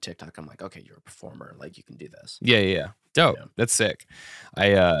on TikTok I'm like, okay, you're a performer, like you can do this. Yeah, dope. That's sick.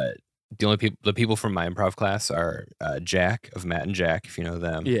 The people from my improv class are Jack of Matt and Jack, if you know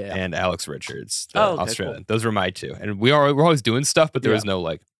them, and Alex Richards, Australian. Cool. Those were my two, and we're always doing stuff, but there was no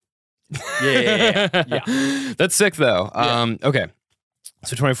like. Yeah. That's sick though. Okay,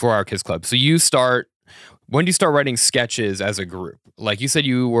 so 24-hour Kiss Club. So when do you start writing sketches as a group? Like you said,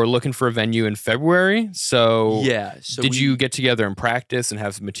 you were looking for a venue in February. So did you get together and practice and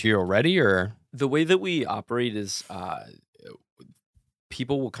have some material ready, or the way that we operate is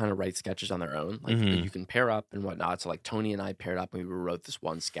people will kind of write sketches on their own. Like you can pair up and whatnot. So like Tony and I paired up and we wrote this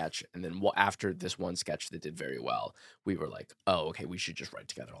one sketch. And then after this one sketch that did very well, we were like, oh, okay, we should just write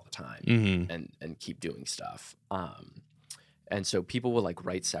together all the time and keep doing stuff. And so people will like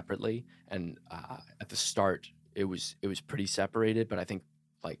write separately. And at the start, it was pretty separated. But I think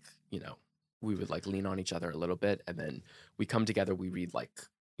like, we would like lean on each other a little bit. And then we come together, we read like,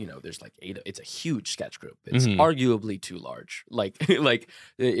 there's like 8. It's a huge sketch group. It's arguably too large. Like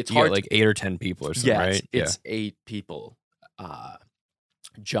it's hard. Like 8 or 10 people or something, right? It's 8 people.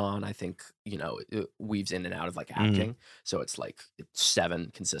 John, I think, weaves in and out of like acting, so it's like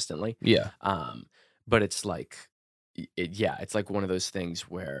 7 consistently. Yeah. But it's like, it's like one of those things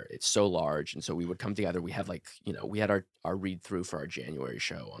where it's so large, and so we would come together. We had like, we had our read through for our January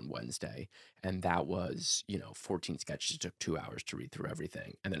show on Wednesday, and that was 14 sketches. It took 2 hours to read through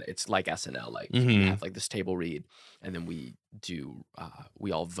everything, and then it's like SNL, like we have like this table read, and then we do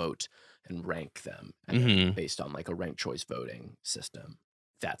we all vote and rank them, and then based on like a ranked choice voting system,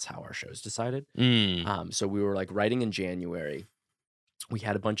 that's how our show's decided. So we were like writing in January. We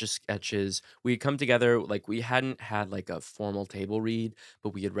had a bunch of sketches. We had come together, like we hadn't had like a formal table read, but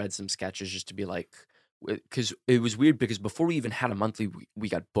we had read some sketches just to be like, because it was weird because before we even had a monthly, we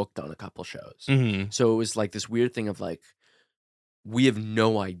got booked on a couple shows. So it was like this weird thing of like, we have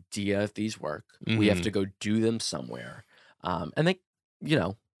no idea if these work. We have to go do them somewhere. And they,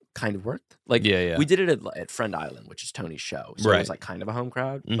 kind of worked. Like we did it at Friend Island, which is Tony's show. So it was like kind of a home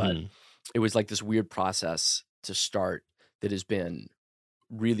crowd, but it was like this weird process to start that has been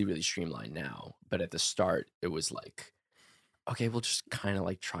really, really streamlined now. But at the start, it was like, okay, we'll just kind of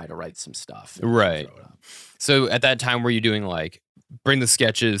like try to write some stuff. Right. Throw it up. So at that time, were you doing like bring the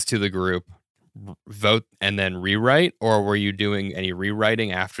sketches to the group, vote, and then rewrite? Or were you doing any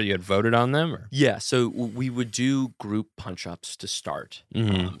rewriting after you had voted on them? Or? Yeah. So we would do group punch ups to start.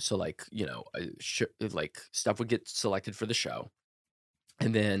 So like, like stuff would get selected for the show.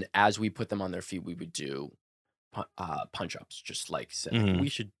 And then as we put them on their feet, we would do punch ups, just like saying we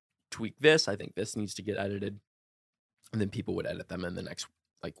should tweak this. I think this needs to get edited, and then people would edit them in the next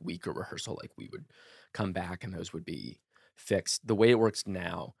like week or rehearsal. Like we would come back and those would be fixed. The way it works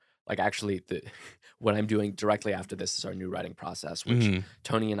now, like actually what I'm doing directly after this is our new writing process, which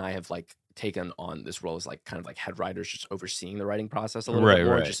Tony and I have like taken on this role as like kind of like head writers, just overseeing the writing process a little bit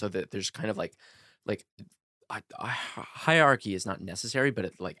more, just so that there's kind of like hierarchy is not necessary, but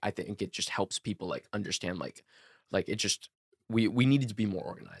it, like I think it just helps people like understand like it just we needed to be more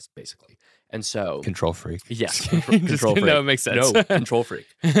organized basically, and so control freak. Yeah, control freak. No, it makes sense. No, control freak.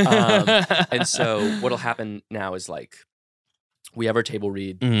 And so what'll happen now is like we have our table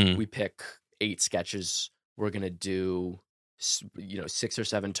read. We pick 8 sketches. We're gonna do 6 or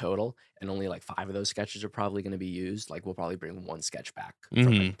 7 total, and only like 5 of those sketches are probably going to be used. Like we'll probably bring 1 sketch back from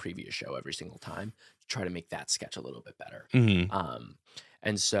like the previous show every single time to try to make that sketch a little bit better.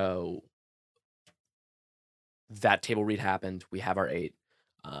 And so that table read happened. We have our 8.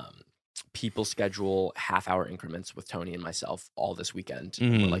 People schedule half-hour increments with Tony and myself all this weekend.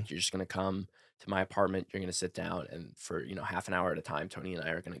 And we're Mhm. like, you're just going to come to my apartment. You're going to sit down, and for, half an hour at a time, Tony and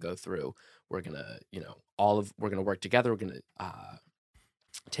I are going to go through. We're going to, we're going to work together. We're going to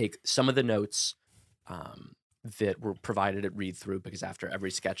take some of the notes that were provided at read through, because after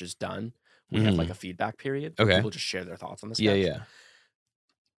every sketch is done, we have like a feedback period where Okay. people just share their thoughts on the sketch. Yeah, yeah.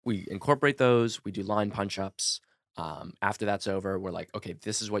 We incorporate those. We do line punch ups. After that's over, we're like, okay,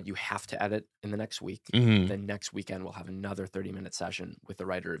 this is what you have to edit in the next week. Mhm. Then next weekend we'll have another 30-minute session with the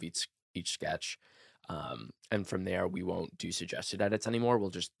writer of each sketch. And from there, we won't do suggested edits anymore.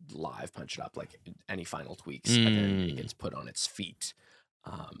 We'll just live punch it up, like any final tweaks, and then it gets put on its feet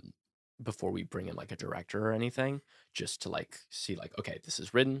before we bring in like a director or anything, just to like see like, okay, this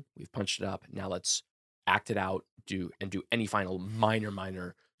is written, we've punched it up, now let's act it out, do any final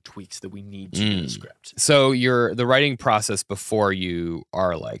minor tweaks that we need to in the script. So the writing process before you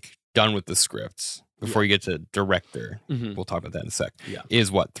are like done with the scripts, before you get to director, we'll talk about that in a sec,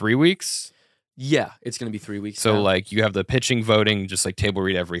 is what, 3 weeks? Yeah, it's going to be 3 weeks. So now. like you have the pitching, voting, just like table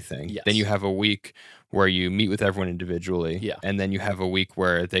read everything. Yes. Then you have a week where you meet with everyone individually. Yeah. And then you have a week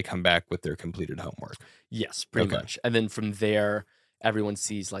where they come back with their completed homework. Yes, pretty much. And then from there, everyone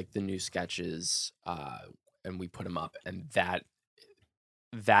sees like the new sketches, and we put them up, and that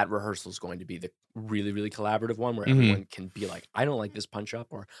rehearsal is going to be the really, really collaborative one where everyone can be like, I don't like this punch up,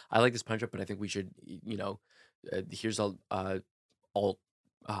 or I like this punch up, but I think we should, here's a alt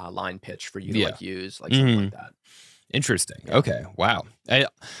line pitch for you to like use, like something like that. Interesting. Yeah. Okay. Wow. I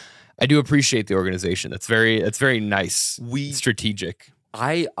do appreciate the organization. That's very nice. Strategic.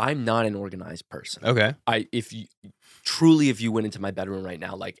 I'm not an organized person. Okay. If you went into my bedroom right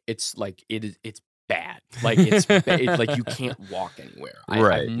now, like it's bad. Like it's like you can't walk anywhere.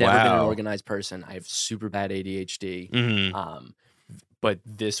 I've never been an organized person. I have super bad ADHD. But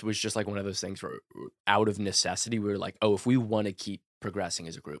this was just like one of those things where out of necessity, we were like, oh, if we want to keep progressing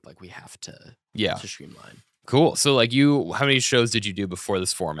as a group, like we have to streamline. Cool. So like how many shows did you do before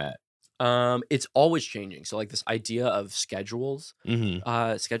this format? It's always changing. So like this idea of scheduled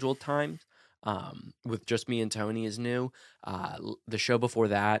times, with just me and Tony is new. The show before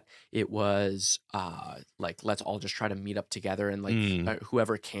that, it was like, let's all just try to meet up together, and like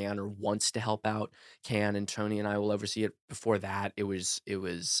whoever can or wants to help out can, and Tony and I will oversee it. Before that, it was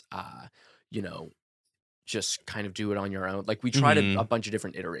just kind of do it on your own. Like we tried a bunch of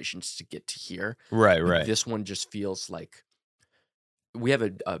different iterations to get to here. Right. This one just feels like we have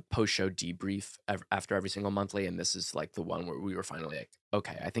a post-show debrief after every single monthly, and this is like the one where we were finally like,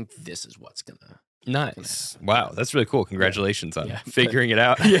 okay, I think this is what's gonna nice. Wow, that's really cool. Congratulations on figuring it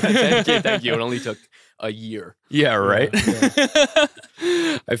out. Thank you. It only took a year. Yeah, right.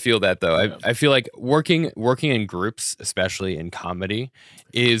 I feel that though. I feel like working in groups, especially in comedy,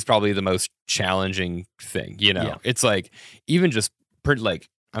 is probably the most challenging thing. It's like even just like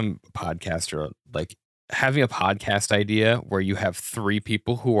I'm a podcaster, like having a podcast idea where you have 3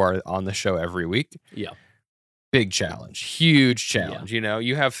 people who are on the show every week. Yeah. Big challenge, huge challenge.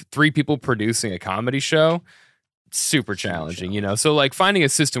 You have 3 people producing a comedy show, super challenging, So like finding a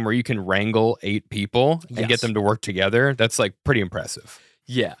system where you can wrangle 8 people and get them to work together, that's like pretty impressive.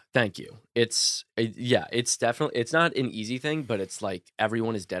 Yeah, thank you. It's definitely, it's not an easy thing, but it's like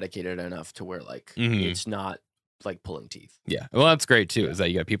everyone is dedicated enough to where like it's not like pulling teeth. Yeah. Well, that's great too, is that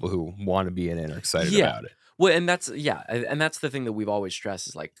you got people who want to be in it and are excited about it. Well, and that's the thing that we've always stressed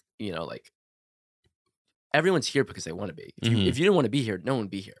is like, like everyone's here because they want to be. If you didn't want to be here, no one would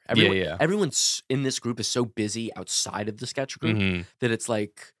be here. Everyone's in this group is so busy outside of the sketch group that it's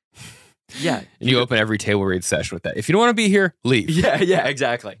like, and you open every table read session with that. If you don't want to be here, leave. Yeah,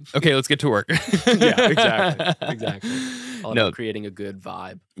 exactly. Okay, let's get to work. Exactly. All about creating a good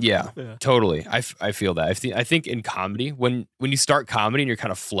vibe. Yeah, totally. I feel that. I think in comedy, when you start comedy and you're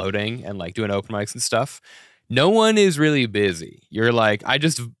kind of floating and like doing open mics and stuff, no one is really busy. You're like, I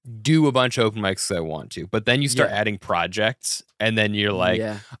just do a bunch of open mics because I want to. But then you start adding projects, and then you're like,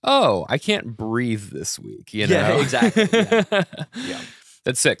 oh, I can't breathe this week. Yeah, exactly. Yeah.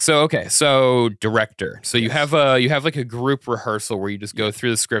 That's sick. So so director. So you have like a group rehearsal where you just go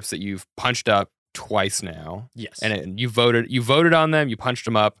through the scripts that you've punched up twice now. Yes. And you voted on them, you punched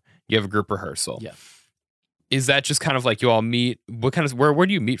them up, you have a group rehearsal. Yeah. Is that just kind of like you all meet? What kind of where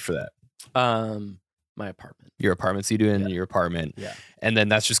do you meet for that? My apartment. Your apartment. So you do it in your apartment. Yeah. And then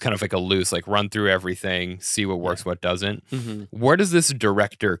that's just kind of like a loose, like run through everything, see what works, what doesn't. Where does this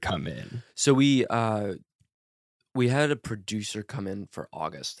director come in? So we had a producer come in for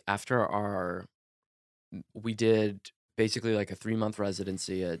August after we did basically like a 3-month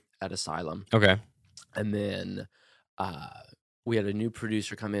residency at Asylum. Okay. And then we had a new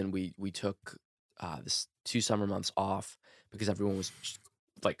producer come in. We took this 2 summer months off because everyone was just,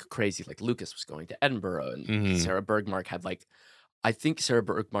 like crazy. Like Lucas was going to Edinburgh, and Mhm. Sarah Bergmark had like, I think Sarah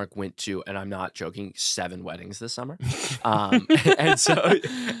Bergmark went to, and I'm not joking, 7 weddings this summer. And so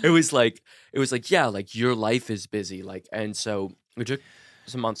it was like, yeah, like your life is busy. Like, and so we took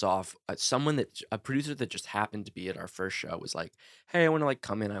some months off. A producer that just happened to be at our first show was like, hey, I want to like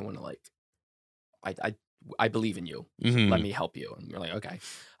come in. I want to like, I believe in you. So let Mhm. me help you. And we're like, okay.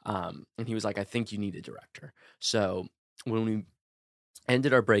 And he was like, I think you need a director. So when we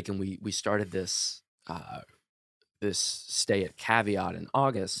ended our break and we started this this stay at Caveat in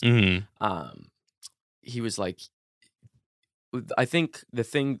August, Mhm. he was like, I think the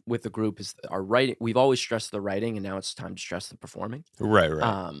thing with the group is that our writing. We've always stressed the writing, and now it's time to stress the performing. Right,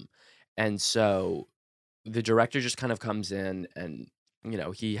 right. And so the director just kind of comes in, and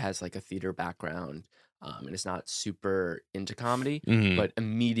he has like a theater background, and is not super into comedy, Mhm. but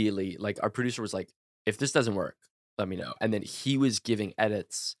immediately, like, our producer was like, if this doesn't work, let me know. And then he was giving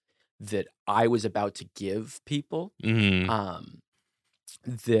edits that I was about to give people, Mhm. um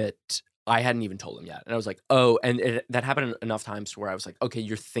that I hadn't even told him yet. And I was like, oh, and that happened enough times to where I was like, okay,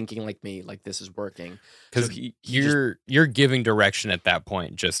 you're thinking like me, like this is working. So Because he just, you're giving direction at that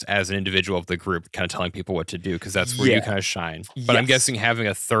point, just as an individual of the group, kind of telling people what to do, because that's where you yeah, kind of shine. But I'm yes, guessing having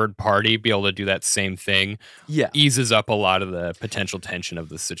a third party be able to do that same thing yeah. eases up a lot of the potential tension of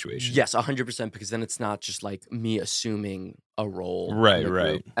the situation. Yes, 100%, because then it's not just like me assuming a role in Right, the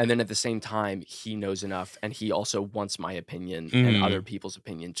right. group. And then at the same time, he knows enough, and he also wants my opinion and other Mhm. people's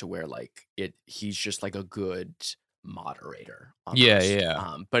opinion, to where like he's just like a good moderator Yeah, almost.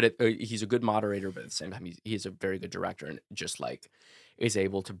 yeah. But he's a good moderator, but at the same time, he's a very good director, and just like is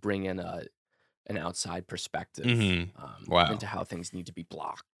able to bring in an outside perspective Mhm. Wow. into how things need to be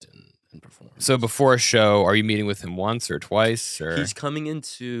blocked and performed. So before a show, are you meeting with him once or twice, or? He's coming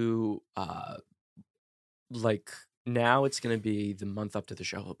into like, now it's gonna be the month up to the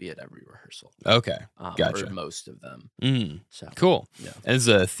show. He'll be at every rehearsal, Okay, or gotcha. most of them. Mhm. So Cool. yeah, As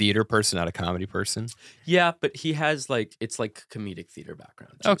a theater person, not a comedy person. yeah, but he has like, it's like comedic theater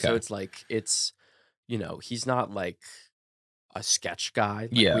background too. So Okay. it's like, he's not like a sketch guy.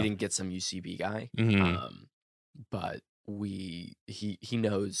 Like, we Yeah. didn't get some UCB guy, Mhm. but he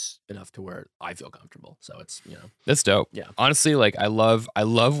knows enough to where I feel comfortable. So it's That's dope. yeah, Honestly, like I love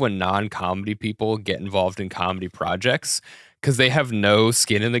when non-comedy people get involved in comedy projects because they have no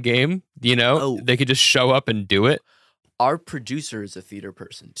skin in the game. Oh, They could just show up and do it. our producer is a theater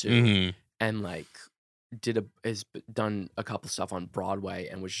person too, Mhm. and like done a couple stuff on Broadway,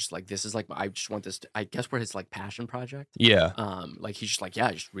 and was just like, this is like, I just want this I guess we're his like passion project. Yeah. Like, he's just like, yeah,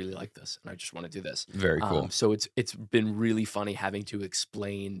 I just really like this, and I just want to do this. Very cool. So it's been really funny having to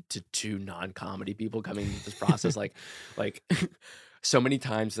explain to 2 non-comedy people coming into this process, like so many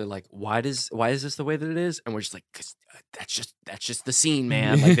times they're like, why is this the way that it is? And we're just like, 'cause that's just the scene,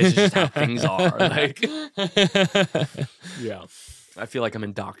 man. Like, this is just how things are. Like, yeah. I feel like I'm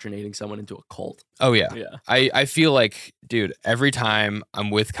indoctrinating someone into a cult. Oh yeah. Yeah. I feel like, dude, every time I'm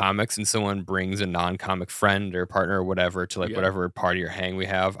with comics and someone brings a non-comic friend or partner or whatever to like Yeah. whatever party or hang we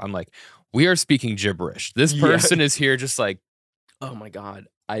have, I'm like, we are speaking gibberish. This Yeah. person is here just like Oh my God.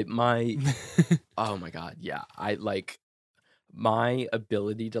 Oh my God. Yeah. I like my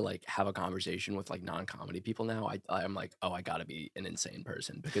ability to like have a conversation with like non-comedy people now. I'm like, oh, I gotta be an insane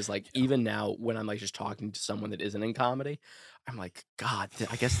person, because like even now when I'm like just talking to someone that isn't in comedy, I'm like, God,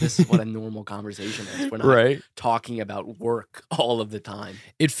 I guess this is what a normal conversation is. We're not right. talking about work all of the time.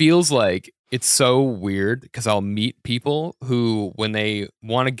 It feels like it's so weird because I'll meet people who, when they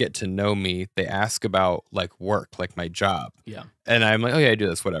want to get to know me, they ask about like work, like my job. Yeah. And I'm like, oh yeah, I do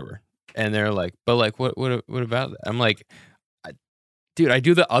this, whatever. And they're like, but like, what about that? I'm like, dude, I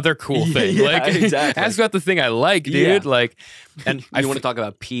do the other cool thing. Yeah, like, exactly. ask about the thing I like, dude. Yeah. Like, and You want to talk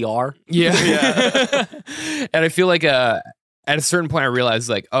about PR? yeah. Yeah. And I feel like at a certain point I realized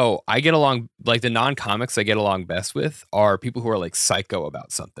like, oh, I get along, like the non-comics I get along best with are people who are like psycho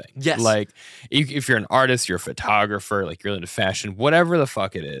about something. Yes. Like if you're an artist, you're a photographer, like you're into fashion, whatever the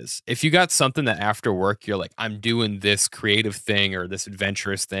fuck it is. If you got something that after work you're like, I'm doing this creative thing or this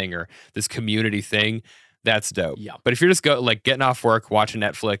adventurous thing or this community thing, that's dope. Yeah. But if you're just like getting off work, watching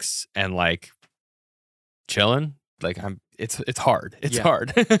Netflix and like chilling, like it's hard. It's Yeah.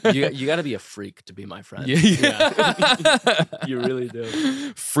 hard. You got to be a freak to be my friend. Yeah. You really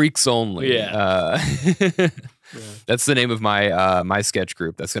do. Freaks only. Yeah. That's the name of my sketch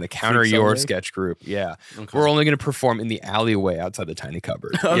group. That's going to counter Freaks your only? sketch group. Yeah. Okay. We're only going to perform in the alleyway outside the tiny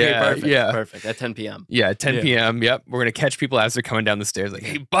cupboard. Okay, yeah, perfect. yeah. Perfect. At 10 p.m. Yeah, at 10 Yeah. p.m. Yep. We're going to catch people as they're coming down the stairs like,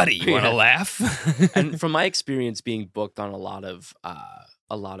 hey, buddy, you want to Yeah. laugh? And from my experience being booked on a lot of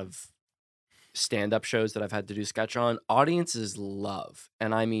stand-up shows that I've had to do sketch on, audiences love,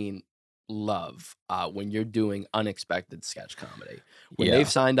 and I mean love, when you're doing unexpected sketch comedy. When Yeah. they've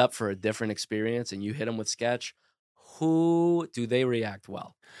signed up for a different experience and you hit them with sketch, who do they react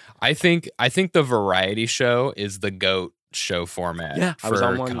well? I think the variety show is the GOAT show format I was for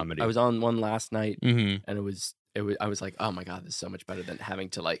on one. comedy. I was on one last night, hmm and it was. I was like, oh my god, this is so much better than having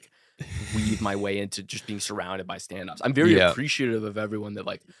to like weave my way into just being surrounded by stand-ups. I'm very Yeah. appreciative of everyone that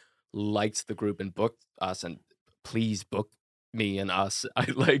like liked the group and booked us, and please book me and us. I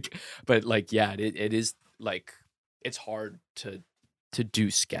like, but like, yeah, it is like it's hard to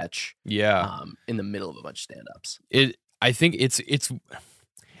do sketch Yeah. in the middle of a bunch of stand-ups. I think it's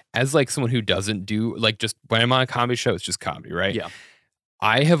as like someone who doesn't do like just when I'm on a comedy show, it's just comedy, right? Yeah.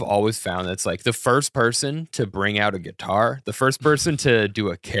 I have always found that's like the first person to bring out a guitar, the first person to do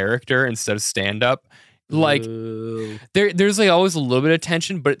a character instead of stand up. Like Ooh. there's like always a little bit of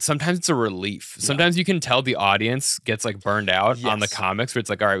tension, but sometimes it's a relief. Yeah. Sometimes you can tell the audience gets like burned out on the Yes. comics where it's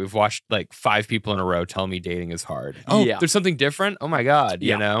like, all right, we've watched like 5 people in a row tell me dating is hard. Oh, Yeah. there's something different. Oh my God.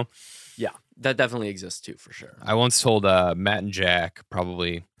 Yeah. You know, Yeah, that definitely exists too, for sure. I once told Matt and Jack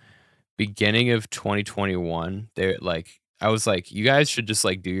probably beginning of 2021, they like, I was like, you guys should just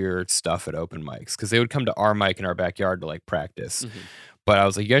like do your stuff at open mics because they would come to our mic in our backyard to like practice. Mhm. But I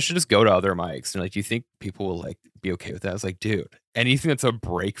was like, you guys should just go to other mics. And like, do you think people will like be okay with that? I was like, dude, anything that's a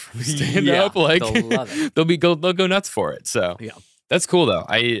break from stand up, Yeah, like they'll love it. they'll go nuts for it. So Yeah. that's cool though.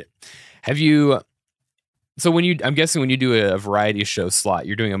 So I'm guessing when you do a variety show slot,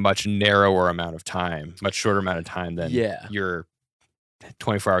 you're doing a much narrower amount of time, much shorter amount of time than Yeah. your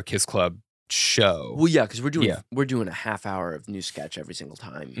 24-hour Kiss Club show. Well, yeah, because we're doing Yeah. a half hour of new sketch every single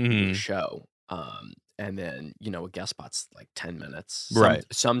time we Mhm. show, and then a guest spot's like 10 minutes. Right.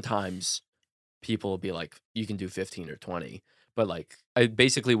 Sometimes people will be like, you can do 15 or 20, but like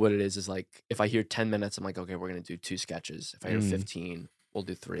basically what it is like if I hear 10 minutes, I'm like, okay, we're gonna do 2 sketches. If I hear Mm. 15, we'll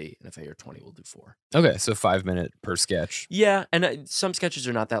do 3, and if I hear 20, we'll do 4. Okay, so 5 minute per sketch. Yeah, and some sketches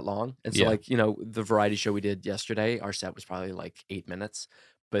are not that long, and so Yeah. like the variety show we did yesterday, our set was probably like 8 minutes.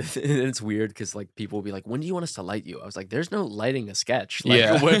 But it's weird because like people will be like, "When do you want us to light you?" I was like, "There's no lighting a sketch. Like,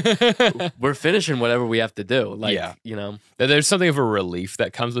 Yeah. we're finishing whatever we have to do." Like, Yeah. There's something of a relief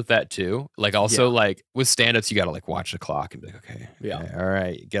that comes with that too. Like also Yeah. like with stand-ups, you gotta like watch the clock and be like, okay, Yeah. all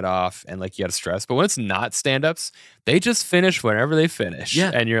right, get off, and like you gotta stress. But when it's not stand-ups, they just finish whenever they finish.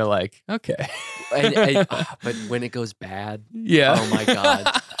 Yeah. And you're like, okay. but when it goes bad, Yeah. oh my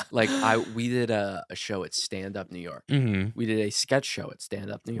God! Like we did a show at Stand Up New York. hmm We did a sketch show at Stand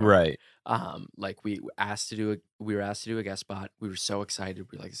Up New York. Right. Like we were asked to do a guest spot. We were so excited.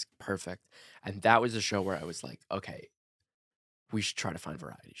 We were like, "It's perfect." And that was a show where I was like, okay, we should try to find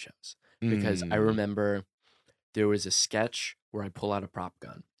variety shows because I Mm. remember there was a sketch where I pull out a prop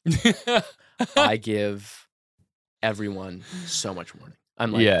gun. I give everyone so much warning.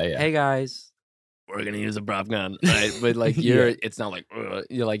 I'm like, Yeah, yeah. hey guys, we're gonna use a prop gun, right? But like Yeah. it's not like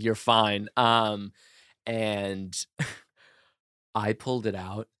you're like you're fine. And I pulled it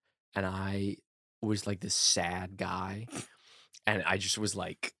out, and I was like this sad guy, and I just was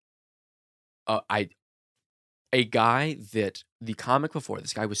like, a guy that the comic before,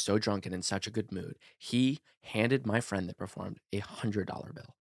 this guy was so drunk and in such a good mood. He handed my friend that performed $100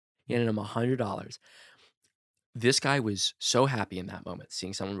 bill. He handed him $100. This guy was so happy in that moment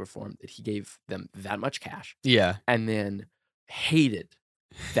seeing someone perform that he gave them that much cash, Yeah. and then hated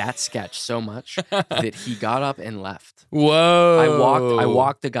that sketch so much that he got up and left. Whoa. I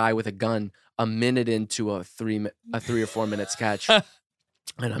walked the guy with a gun a minute into a 3 or 4 minute sketch, and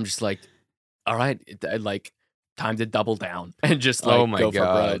I'm just like, all right, like time to double down and just like Oh my go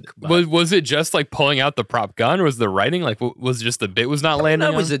God. for broke. Was it just like pulling out the prop gun, or was the writing like was it just the bit was not landing?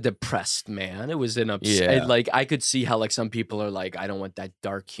 I was on? a depressed man. It was an upset. Yeah. Like I could see how like some people are like, I don't want that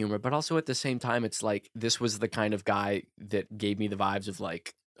dark humor, but also at the same time, it's like this was the kind of guy that gave me the vibes of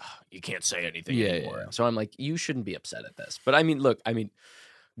like, "Ugh, you can't say anything Yeah, anymore." yeah. So I'm like, you shouldn't be upset at this. But I mean, look,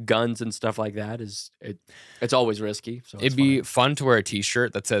 guns and stuff like that it's always risky. So It'd be fun to wear a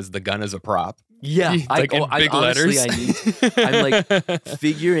T-shirt that says "the gun is a prop," Yeah, like in big letters. I'm like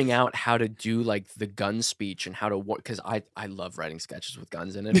figuring out how to do like the gun speech and how to work because I love writing sketches with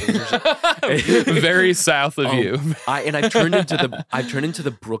guns in it. Very south of you. I've turned into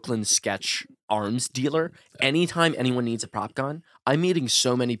the Brooklyn sketch arms dealer. Anytime anyone needs a prop gun, I'm meeting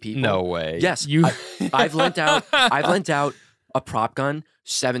so many people. No way. Yes, I've lent out a prop gun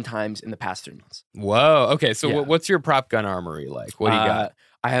 7 times in the past 3 months. Whoa. Okay. So Yeah. what's your prop gun armory like? What do you got?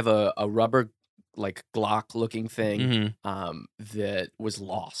 I have a rubber like Glock looking thing Mhm. that was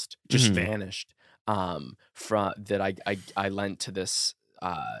lost, just Mhm. vanished. From that I lent to this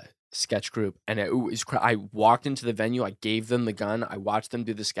sketch group, and I walked into the venue, I gave them the gun, I watched them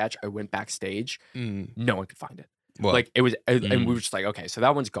do the sketch, I went backstage, Mm. no one could find it. Whoa. Like it was, and we were just like, okay, so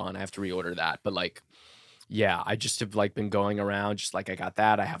that one's gone. I have to reorder that. But like, yeah, I just have like been going around, just like I got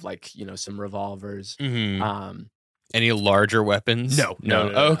that. I have like some revolvers. Mhm. Any larger weapons? No.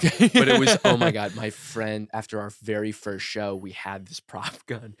 Okay. But it was, oh my God, my friend, after our very first show, we had this prop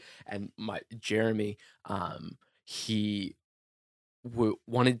gun, and Jeremy, he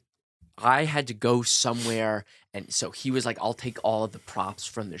wanted, I had to go somewhere, and so he was like, I'll take all of the props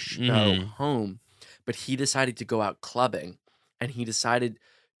from the show home, but he decided to go out clubbing, and he decided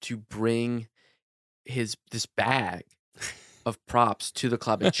to bring this bag of props to the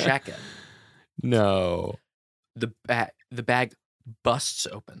club and check it. No. The bag busts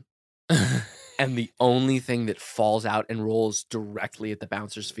open, and the only thing that falls out and rolls directly at the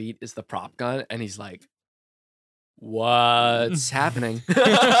bouncer's feet is the prop gun, and he's like, "What's happening?"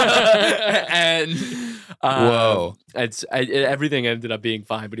 And Whoa. Everything ended up being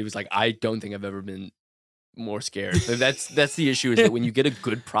fine, but he was like, "I don't think I've ever been more scared." So that's the issue, is that when you get a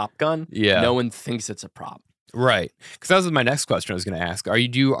good prop gun, no one thinks it's a prop. Right. Because that was my next question I was going to ask. Are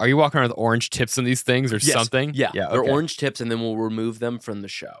you walking around with orange tips on these things or something? Yeah. Okay. They're orange tips, and then we'll remove them from the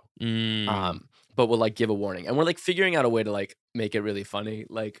show. But we'll like give a warning. And we're like figuring out a way to like make it really funny.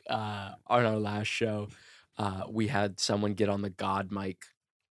 Like on our last show, we had someone get on the God mic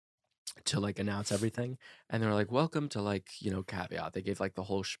to like announce everything. And they were like, welcome to like, Caveat. They gave like the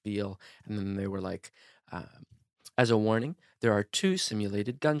whole spiel. And then they were like, as a warning, there are 2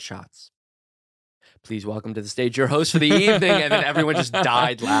 simulated gunshots. Please welcome to the stage your host for the evening. And then everyone just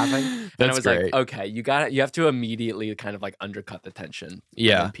died laughing. And I was great. like, okay, you have to immediately kind of like undercut the tension.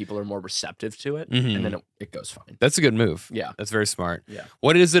 Yeah. And people are more receptive to it. And then it goes fine. That's a good move. Yeah. That's very smart. Yeah.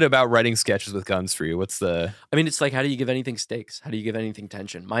 What is it about writing sketches with guns for you? What's the... I mean, it's like, how do you give anything stakes? How do you give anything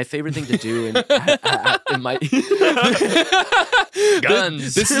tension? My favorite thing to do in my...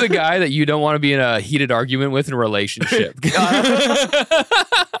 Guns. This is a guy that you don't want to be in a heated argument with in a relationship.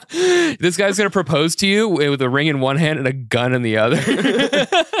 This guy's going to propose to you with a ring in one hand and a gun in the other.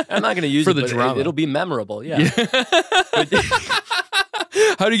 I'm not going to use for it, the but drama. It'll be memorable. Yeah.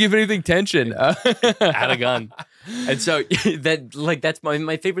 How do you give anything tension? Add a gun. And so that's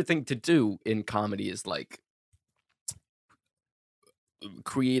my favorite thing to do in comedy is like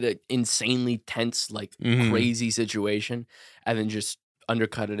create an insanely tense, like crazy situation, and then just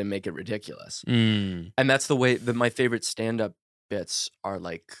undercut it and make it ridiculous. And that's the way that my favorite stand-up bits are,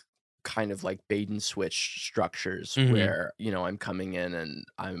 like kind of like bait and switch structures where I'm coming in and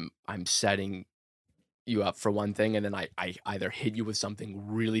I'm setting you up for one thing, and then I either hit you with something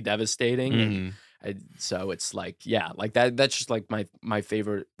really devastating. And so it's like, yeah, like that's just like my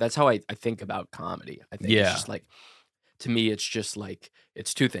favorite. That's how I think about comedy. I think it's just like, to me, it's just like,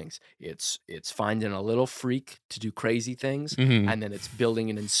 it's 2 things. It's finding a little freak to do crazy things, and then it's building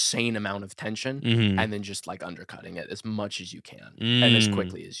an insane amount of tension, and then just like undercutting it as much as you can and as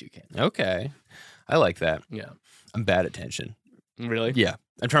quickly as you can. Okay. I like that. Yeah. I'm bad at tension. Really? Yeah.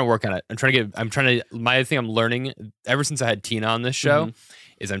 I'm trying to work on it. My thing I'm learning ever since I had Tina on this show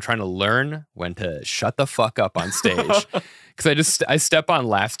is I'm trying to learn when to shut the fuck up on stage. Because I step on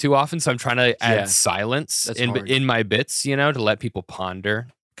laughs too often, so I'm trying to add silence in my bits, to let people ponder.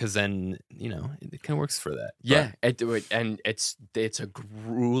 Because then, it kind of works for that. Yeah, and it's a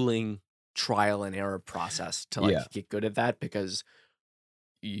grueling trial and error process to like get good at that, because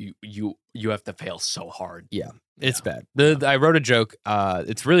you have to fail so hard. Yeah, it's bad. I wrote a joke.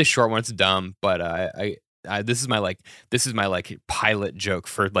 It's really short when it's dumb, but this is my pilot joke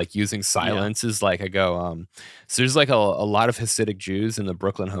for like using silence. Is like I go, so there's like a lot of Hasidic Jews in the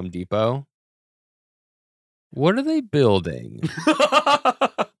Brooklyn Home Depot. What are they building?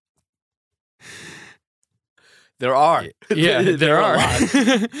 There are. Yeah, there are.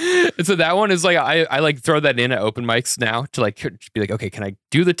 And so that one is like, I like throw that in at open mics now to like be like, okay, can I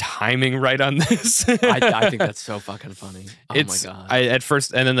do the timing right on this? I think that's so fucking funny. Oh my God. At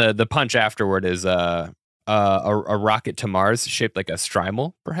first, and then the punch afterward is a rocket to Mars shaped like a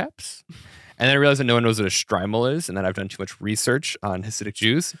strimel, perhaps. And then I realized that no one knows what a Striemel is, and then I've done too much research on Hasidic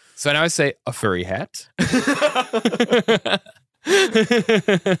Jews. So now I say a furry hat. Oh,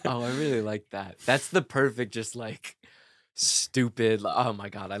 I really like that. That's the perfect, just like stupid. Oh my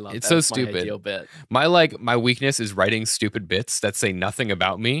god, I love It's that. so That's my stupid. ideal bit. My weakness is writing stupid bits that say nothing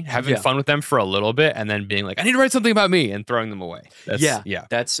about me, having fun with them for a little bit, and then being like, I need to write something about me, and throwing them away. Yeah.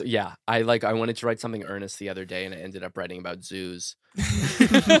 I wanted to write something earnest the other day, and I ended up writing about zoos.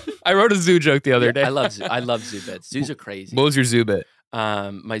 I wrote a zoo joke the other day. I love zoo bits. Zoos are crazy. What was your zoo bit?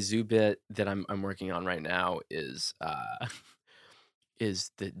 My zoo bit that I'm working on right now is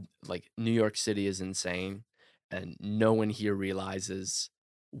that like New York City is insane, and no one here realizes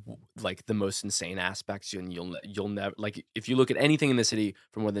like the most insane aspects, and you'll never, like, if you look at anything in the city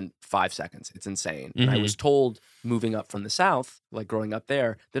for more than 5 seconds, it's insane. And I was told moving up from the South, like growing up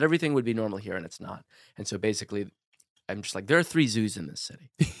there, that everything would be normal here, and it's not. And so basically I'm just like, there are 3 zoos in this city.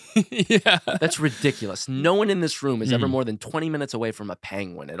 Yeah. That's ridiculous. No one in this room is ever more than 20 minutes away from a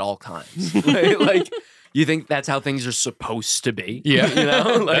penguin at all times. Like, you think that's how things are supposed to be? Yeah. You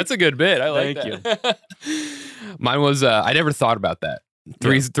know? Like, that's a good bit. I like thank that. Mine was, I never thought about that.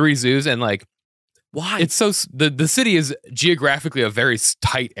 Three zoos, and like, why? it's so, the city is geographically a very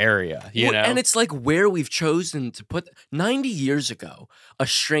tight area, you know? And it's like where we've chosen to put. 90 years ago, a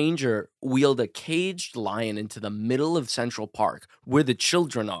stranger wheeled a caged lion into the middle of Central Park where the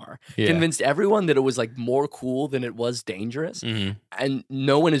children are, convinced everyone that it was like more cool than it was dangerous. And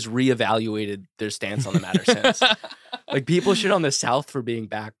no one has reevaluated their stance on the matter since. Like, people shit on the South for being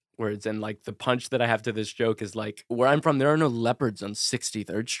backwards, and like the punch that I have to this joke is like, where I'm from, there are no leopards on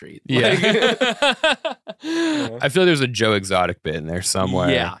 63rd Street. Yeah. I feel there's a Joe Exotic bit in there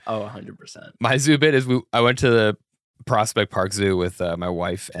somewhere. Yeah. Oh, 100%. My zoo bit is I went to the Prospect Park Zoo with my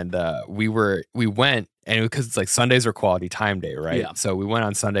wife, and we went, and because it's like Sundays are quality time day, right? Yeah. So we went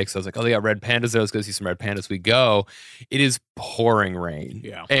on Sunday because I was like, oh, they got red pandas there. Let's go see some red pandas. We go. It is pouring rain.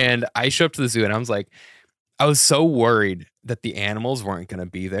 Yeah. And I show up to the zoo, and I was like, I was so worried that the animals weren't going to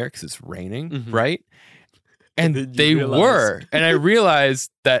be there because it's raining, right? And they were. And I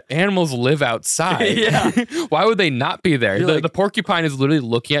realized that animals live outside. Yeah. Why would they not be there? Like, the porcupine is literally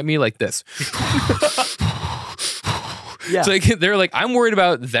looking at me like this. Yeah. So like, they're like, I'm worried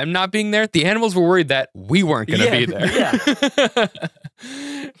about them not being there. The animals were worried that we weren't going to be there. Yeah.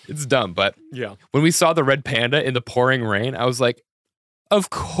 It's dumb. But Yeah. when we saw the red panda in the pouring rain, I was like, of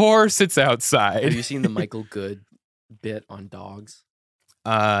course it's outside. Have you seen the Michael Good bit on dogs?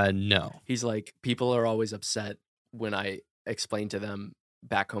 No. He's like, people are always upset when I explain to them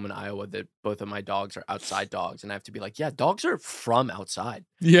back home in Iowa that both of my dogs are outside dogs, and I have to be like, yeah, dogs are from outside.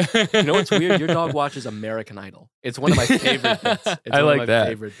 Yeah. You know what's weird? Your dog watches American Idol. It's one of my favorite bits. It's I one like of my that.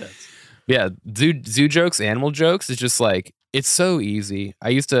 favorite bits. Yeah, zoo jokes, animal jokes is just like, it's so easy. I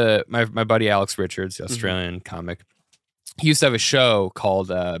used to, my buddy Alex Richards, the Australian comic, he used to have a show called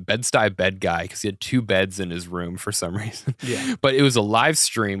Bed-Stuy Bed Guy because he had 2 beds in his room for some reason. Yeah. But it was a live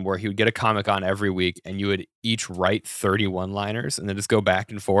stream where he would get a comic on every week, and you would each write 30 one-liners and then just go back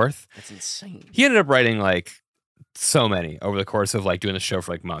and forth. That's insane. He ended up writing like so many over the course of like doing the show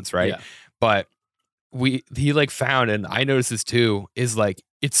for like months, right? Yeah. But he like found, and I noticed this too, is like,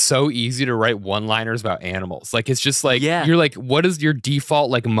 it's so easy to write one-liners about animals. Like, it's just like, you're like, what is your default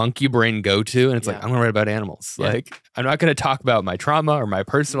like monkey brain go to? And it's like, I'm gonna write about animals. Yeah. Like, I'm not gonna talk about my trauma or my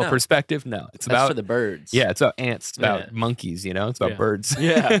personal perspective. No, it's That's about for the birds. Yeah, it's about ants. It's about monkeys. You know, it's about birds.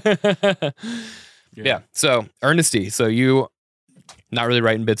 Yeah. Yeah. So Ernesty, so you not really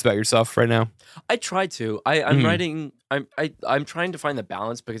writing bits about yourself right now? I try to. I'm writing. I'm trying to find the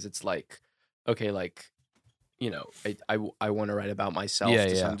balance, because it's like, okay, like, you know, I want to write about myself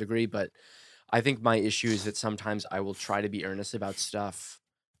to some degree, but I think my issue is that sometimes I will try to be earnest about stuff.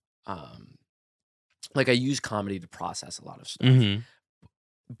 Like, I use comedy to process a lot of stuff,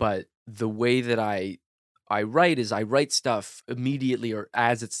 but the way that I write is I write stuff immediately or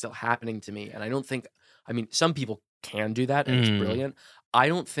as it's still happening to me, and I don't think. I mean, some people can do that, and it's brilliant. I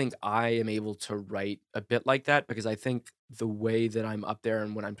don't think I am able to write a bit like that, because I think the way that I'm up there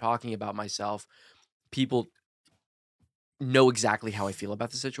and when I'm talking about myself, people know exactly how I feel about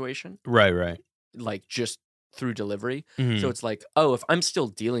the situation. Right. Like, just through delivery. So it's like, oh, if I'm still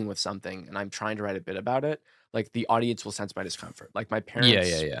dealing with something and I'm trying to write a bit about it, like, the audience will sense my discomfort. Like, my parents.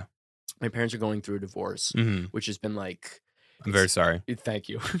 Yeah. My parents are going through a divorce, which has been like. I'm very sorry. Thank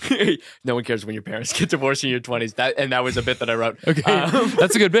you. No one cares when your parents get divorced in your 20s. That was a bit that I wrote. Okay,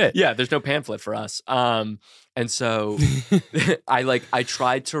 that's a good bit. Yeah, there's no pamphlet for us. And so I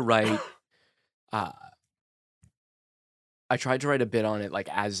tried to write. I tried to write a bit on it, like,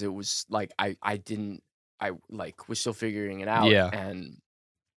 as it was like I was still figuring it out. Yeah.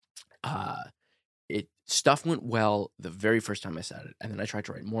 stuff went well the very first time I said it, and then I tried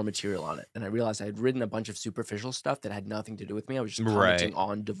to write more material on it, and I realized I had written a bunch of superficial stuff that had nothing to do with me. I was just commenting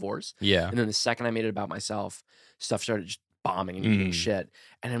on divorce. Yeah. And then the second I made it about myself, stuff started just bombing and eating shit.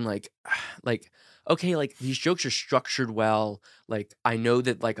 And I'm like, okay, like these jokes are structured well. Like I know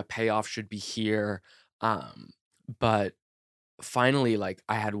that like a payoff should be here. But finally, like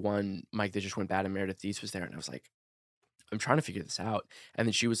I had one mic that just went bad and Meredith Thies was there, and I was like, I'm trying to figure this out. And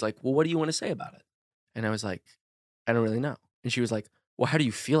then she was like, well, what do you want to say about it? And I was like, I don't really know. And she was like, well, how do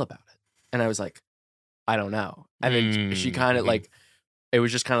you feel about it? And I was like, I don't know. And then she kind of like, it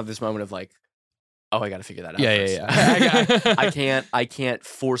was just kind of this moment of like, oh, I got to figure that out. Yeah. I can't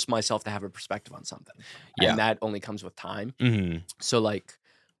force myself to have a perspective on something. And that only comes with time. So like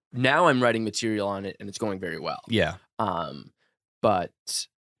now I'm writing material on it and it's going very well. Yeah. But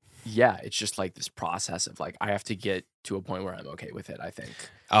yeah, it's just like this process of like, I have to get to a point where I'm okay with it, I think.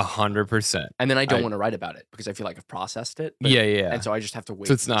 100%. And then I don't want to write about it because I feel like I've processed it. But, yeah. And so I just have to wait.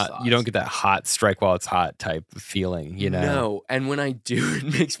 So it's not, you don't get that hot strike while it's hot type of feeling, you know? No. And when I do, it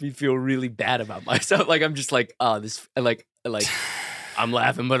makes me feel really bad about myself. Like, I'm just like, oh, this, like, I'm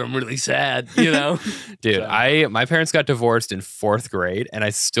laughing, but I'm really sad, you know? Dude, So. my parents got divorced in 4th grade and I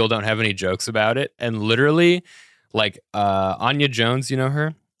still don't have any jokes about it. And literally, like, Anya Jones, you know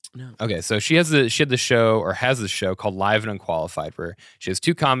her? No. Okay, so she had the show or has this show called Live and Unqualified where she has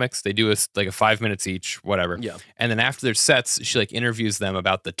 2 comics. They do like a 5 minutes each, whatever. Yeah. And then after their sets, she like interviews them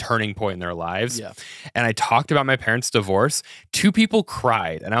about the turning point in their lives. Yeah. And I talked about my parents' divorce. 2 people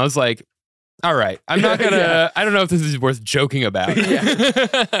cried, and I was like, all right, I'm not gonna. I don't know if this is worth joking about.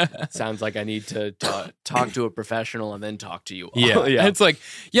 Sounds like I need to talk to a professional and then talk to you all. Yeah. And it's like,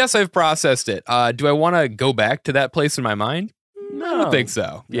 yes, I've processed it. Do I want to go back to that place in my mind? No. I don't think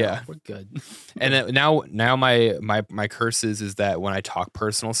so. No, Yeah, we're good. And then now my curse is that when I talk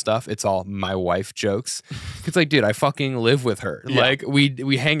personal stuff, it's all my wife jokes. It's like, dude, I fucking live with her. Yeah. Like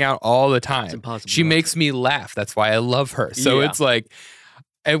we hang out all the time. It's impossible. She makes me laugh. That's why I love her. So it's like,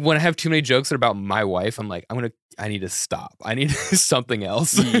 and when I have too many jokes that are about my wife, I'm like, I need to stop. I need something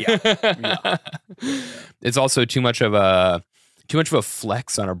else. Yeah. It's also too much of a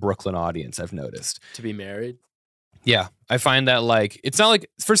flex on a Brooklyn audience, I've noticed. To be married. Yeah, I find that like it's not like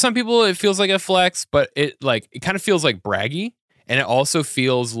for some people it feels like a flex, but it kind of feels like braggy, and it also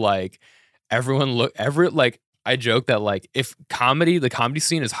feels like I joke that like if the comedy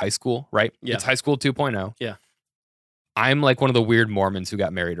scene is high school, right? Yeah. It's high school 2.0. Yeah. I'm like one of the weird Mormons who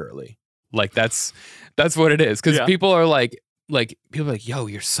got married early. Like that's what it is because people are like yo,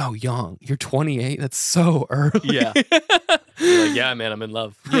 you're so young. You're 28. That's so early. Yeah. You're like, yeah, man, I'm in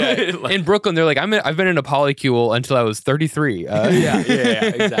love. Yeah. Like, in Brooklyn, they're like, I've been in a polycule until I was 33. Yeah,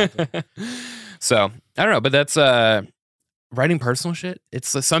 exactly. So I don't know, but that's writing personal shit. It's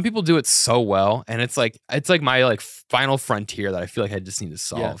some people do it so well, and it's like my like final frontier that I feel like I just need to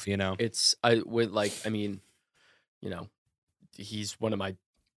solve. You know, you know, he's one of my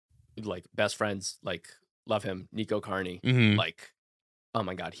like best friends. Like, love him, Nico Carney. Mhm. Like, oh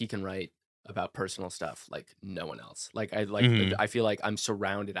my god, he can write about personal stuff like no one else. Like Mhm. I feel like I'm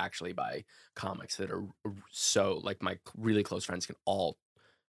surrounded actually by comics that are so like my really close friends can all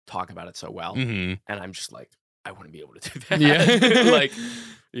talk about it so well, Mhm. and I'm just like, I wouldn't be able to do that. Yeah. Like,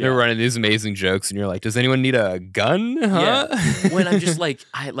 They're running these amazing jokes, and you're like, does anyone need a gun? Huh? Yeah. When I'm just like,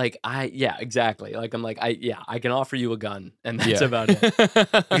 yeah, exactly. Like I'm like, I can offer you a gun, and that's about it.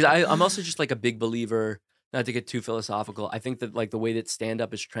 Because I'm also just like a big believer. Not to get too philosophical, I think that like the way that stand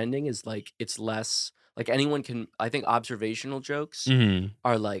up is trending is like it's less like anyone can. I think observational jokes Mhm.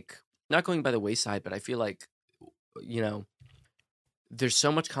 are like not going by the wayside, but I feel like, you know, there's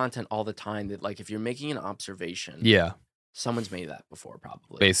so much content all the time that like if you're making an observation, Yeah, someone's made that before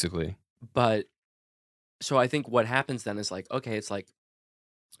probably. basically. But So I think what happens then is like, okay, it's like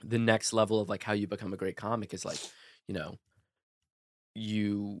the next level of like how you become a great comic is like, you know,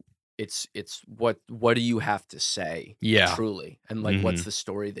 it's what do you have to say Yeah. truly, and like what's Mhm. the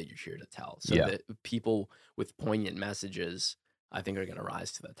story that you're here to tell, so Yeah. that people with poignant messages I think are going to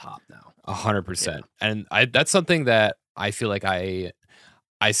rise to the top now. 100%. And that's something that I feel like I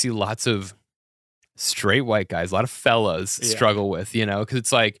see lots of straight white guys, a lot of fellas Yeah. struggle with, you know, because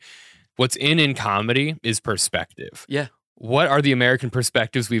it's like what's in comedy is perspective. Yeah. What are the American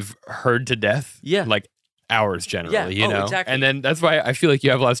perspectives we've heard to death? Yeah. Like ours generally, Yeah. you Oh, know? exactly. And then that's why I feel like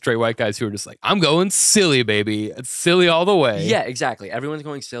you have a lot of straight white guys who are just like, I'm going silly, baby. It's silly all the way. Yeah, exactly. Everyone's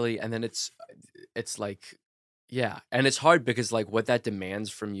going silly, and then it's like, yeah, and it's hard because like what that demands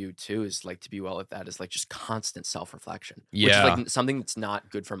from you too is like to be well at that is like just constant self-reflection. Which Yeah. is like something that's not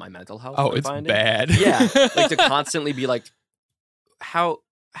good for my mental health. Oh, I'm it's finding. bad. Yeah, like to constantly be like, how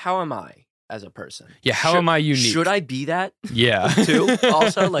how am I as a person? Yeah, how am I unique? Should I be that? Yeah. Too?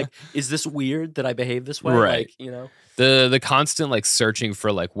 Also, like, is this weird that I behave this way? Right. Like, you know? The constant like searching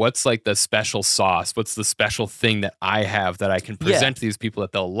for like what's like the special sauce, what's the special thing that I have that I can present to these people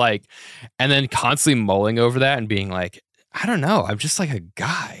that they'll like, and then constantly mulling over that and being like, I don't know, I'm just like a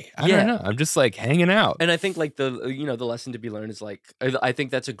guy. I don't know, I'm just like hanging out. And I think like the lesson to be learned is like I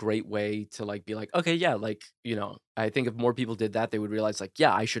think that's a great way to like be like, okay, yeah, like, you know, I think if more people did that, they would realize like,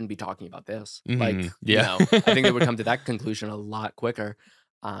 yeah, I shouldn't be talking about this. Like, you know, I think they would come to that conclusion a lot quicker.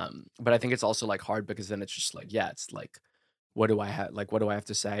 But I think it's also like hard because then it's just like, yeah, it's like, what do I have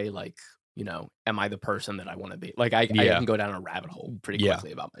to say? Like, you know, am I the person that I want to be? Like, I can go down a rabbit hole pretty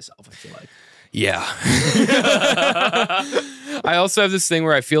quickly about myself, I feel like. Yeah. I also have this thing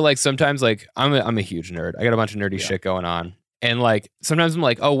where I feel like sometimes like I'm a huge nerd. I got a bunch of nerdy shit going on. And like sometimes I'm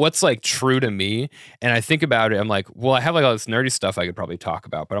like, oh, what's like true to me? And I think about it, I'm like, well, I have like all this nerdy stuff I could probably talk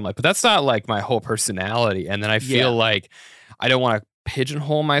about, but I'm like, but that's not like my whole personality. And then I feel like I don't want to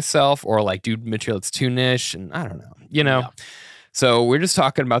pigeonhole myself or like do material that's too niche, and I don't know, you know. So we're just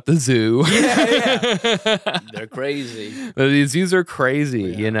talking about the zoo. They're crazy. These zoos are crazy,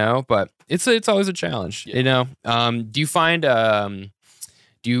 you know, but it's always a challenge, you know. Do you find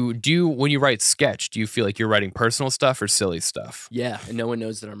do you when you write sketch, do you feel like you're writing personal stuff or silly stuff? Yeah, and no one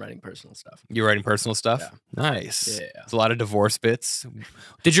knows that I'm writing personal stuff. You're writing personal stuff? Yeah. Nice. Yeah. It's a lot of divorce bits.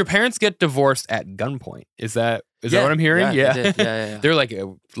 Did your parents get divorced at gunpoint? Is that what I'm hearing? Yeah. They did. Yeah. They're like,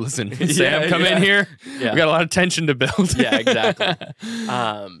 listen, Sam, come in here. Yeah. We got a lot of tension to build. Yeah, exactly.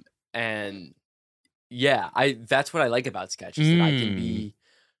 And yeah, that's what I like about sketch is that I can be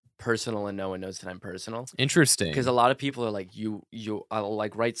personal and no one knows that I'm personal. Interesting. Because a lot of people are like, I'll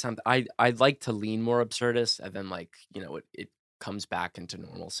like write something. I like to lean more absurdist, and then like, you know, it comes back into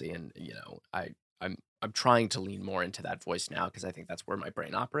normalcy, and you know, I'm trying to lean more into that voice now because I think that's where my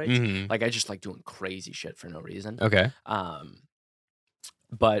brain operates. Like I just like doing crazy shit for no reason. Okay.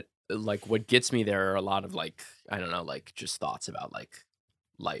 But like what gets me there are a lot of like, I don't know, like just thoughts about like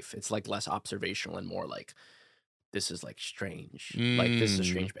life. It's like less observational and more like, this is like strange. Like this is a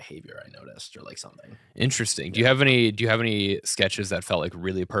strange behavior I noticed, or like something. Interesting. Do you have any sketches that felt like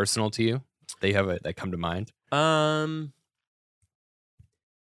really personal to you? That come to mind?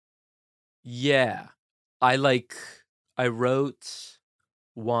 Yeah. I wrote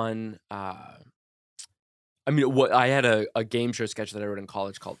one I mean, I had a game show sketch that I wrote in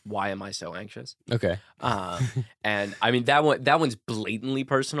college called "Why Am I So Anxious?" Okay. And I mean that one's blatantly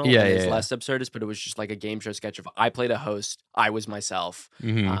personal. Yeah, and it's less absurdist, but it was just like a game show sketch of I played a host, I was myself,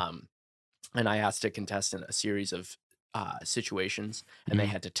 and I asked a contestant a series of situations, and they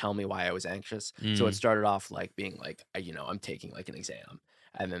had to tell me why I was anxious. So it started off like being like, you know, I'm taking like an exam,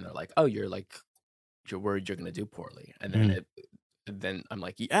 and then they're like, oh, you're worried you're gonna do poorly, and then then I'm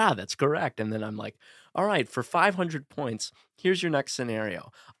like, yeah, that's correct. And then I'm like, all right, for 500 points, here's your next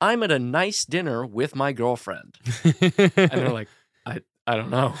scenario. I'm at a nice dinner with my girlfriend. And they're like, I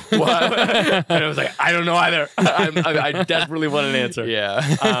don't know. What? And I was like, I don't know either. I desperately want an answer.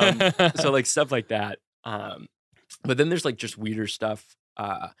 Yeah. So like stuff like that. But then there's like just weirder stuff.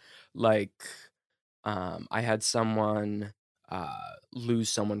 Like I had someone lose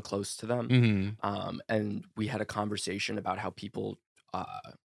someone close to them. And we had a conversation about how people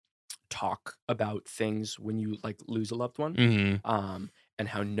talk about things when you like lose a loved one, and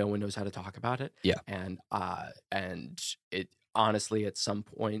how no one knows how to talk about it. Yeah. And it honestly at some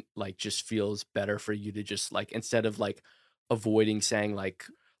point like just feels better for you to just like, instead of like avoiding saying like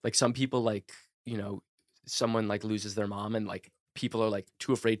some people like, you know, someone like loses their mom and like people are like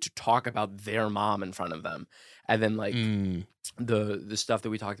too afraid to talk about their mom in front of them. And then like the stuff that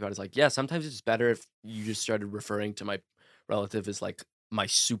we talked about is like, yeah, sometimes it's better if you just started referring to my relative as like my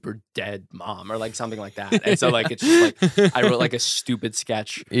super dead mom or like something like that. And so like it's just like I wrote like a stupid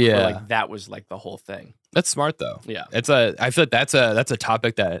sketch where like that was like the whole thing. That's smart though. Yeah. I feel like that's a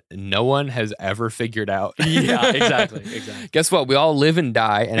topic that no one has ever figured out. Yeah, exactly. Guess what? We all live and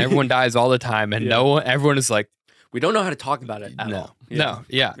die, and everyone dies all the time, and everyone is like, we don't know how to talk about it at all. No.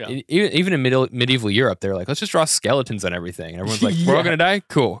 Even in medieval Europe, they're like, let's just draw skeletons on everything. And everyone's like, we're all going to die?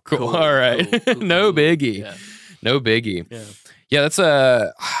 Cool. All right. Cool. No biggie. Yeah. No biggie. Yeah,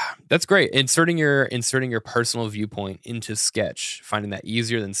 that's great. Inserting your personal viewpoint into sketch, finding that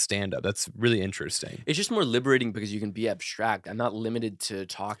easier than stand-up. That's really interesting. It's just more liberating because you can be abstract. I'm not limited to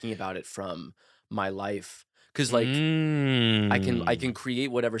talking about it from my life. Because like I can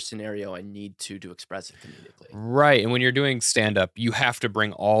create whatever scenario I need to express it comedically. Right. And when you're doing stand-up, you have to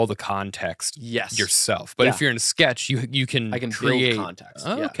bring all the context yourself. But if you're in a sketch, you can create build context.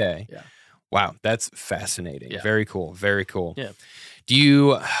 Okay. Yeah. Wow, that's fascinating. Yeah. Very cool. Very cool. Yeah. Do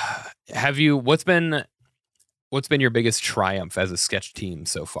you what's been your biggest triumph as a sketch team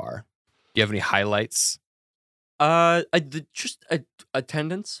so far? Do you have any highlights? Just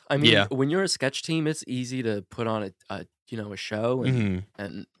attendance. I mean, Yeah. when you're a sketch team, it's easy to put on a show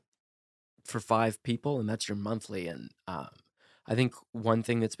and for 5 people, and that's your monthly. And I think one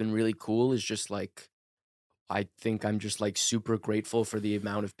thing that's been really cool is just like I think I'm just like super grateful for the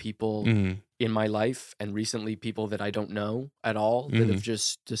amount of people in my life, and recently people that I don't know at all that have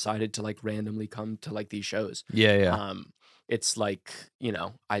just decided to like randomly come to like these shows. Yeah. It's like,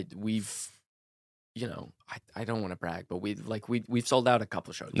 I don't want to brag, but we've sold out a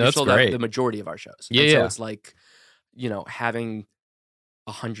couple shows. No, We've that's sold great. out the majority of our shows. Yeah, and so yeah. it's like, having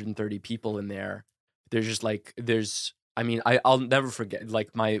 130 people in there. There's just like I'll never forget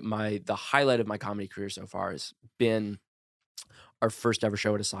like the highlight of my comedy career so far has been our first ever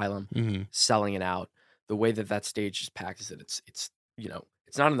show at Asylum, selling it out. The way that stage is packed is that it's it's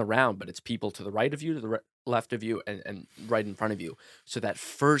not in the round, but it's people to the right of you, to the left of you, and right in front of you. So that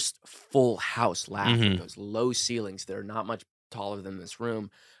first full house laugh with those low ceilings that are not much taller than this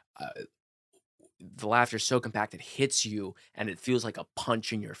room, the laughter is so compact it hits you and it feels like a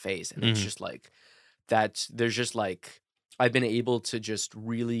punch in your face. And it's just like there's just like I've been able to just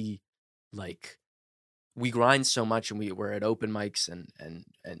really like we grind so much, and we're at open mics and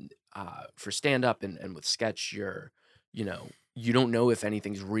for stand up and with sketch, you don't know if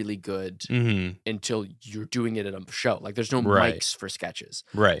anything's really good until you're doing it at a show. Like there's no mics for sketches.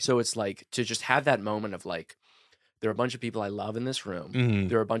 Right. So it's like to just have that moment of like, there are a bunch of people I love in this room.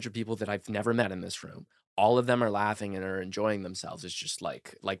 There are a bunch of people that I've never met in this room. All of them are laughing and are enjoying themselves. It's just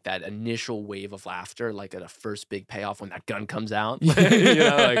like that initial wave of laughter, like at a first big payoff when that gun comes out.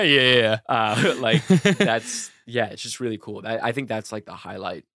 Yeah. Like it's just really cool. I think that's like the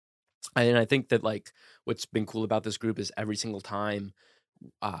highlight. And I think that like what's been cool about this group is every single time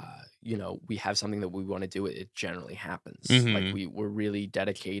we have something that we want to do, it generally happens. Like we're really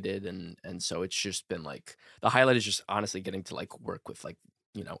dedicated, and so it's just been like the highlight is just honestly getting to like work with like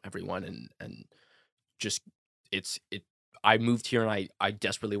everyone and just I moved here and I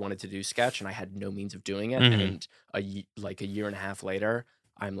desperately wanted to do sketch, and I had no means of doing it. And a year and a half later,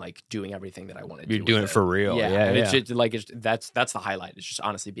 I'm like doing everything that I want to do. You're doing it for real. Yeah. And it's just like that's the highlight. It's just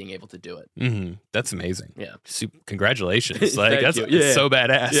honestly being able to do it. That's amazing. Yeah. Congratulations. Like that's you. so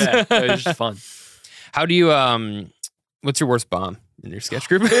badass. Yeah. It's just fun. How do you what's your worst bomb in your sketch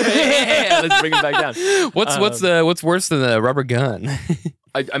group? Let's bring it back down. What's worse than the rubber gun?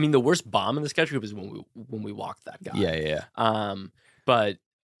 I mean, the worst bomb in the sketch group is when we walked that guy. Yeah. But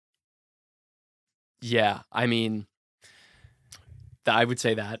yeah, I mean, I would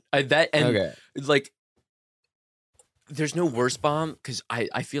say that okay. Like, there's no worst bomb because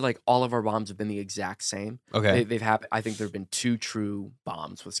I feel like all of our bombs have been the exact same. Okay. They've happened. I think there've been 2 true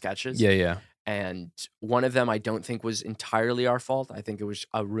bombs with sketches. Yeah. And one of them I don't think was entirely our fault. I think it was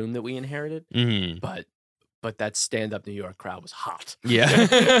a room that we inherited. But that stand-up New York crowd was hot. Yeah.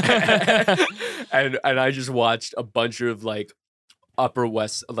 and I just watched a bunch of like Upper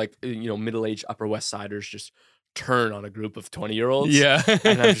West, like middle-aged Upper West Siders just turn on a group of 20-year-olds. Yeah.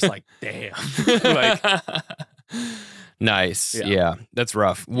 And I'm just like, damn. Like, nice. Yeah. That's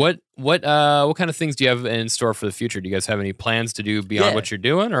rough. What kind of things do you have in store for the future? Do you guys have any plans to do beyond what you're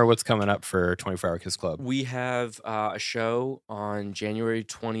doing, or what's coming up for 24 Hour Kiss Club? We have a show on January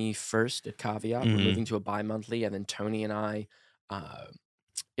 21st at Caveat. We're moving to a bi-monthly, and then Tony and I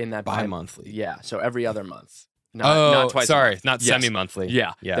in that bi-monthly. Yeah, so every other month. Not twice. Sorry, not semi-monthly.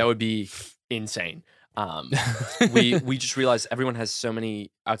 Yeah, that would be insane. We just realized everyone has so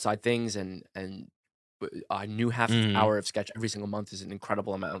many outside things, and a new half hour of sketch every single month is an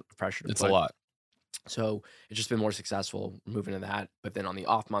incredible amount of pressure. It's a lot. So it's just been more successful moving to that. But then on the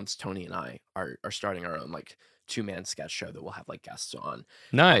off months, Tony and I are starting our own like 2-man sketch show that we'll have like guests on.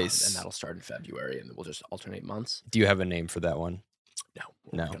 Nice. And that'll start in February, and we'll just alternate months. Do you have a name for that one?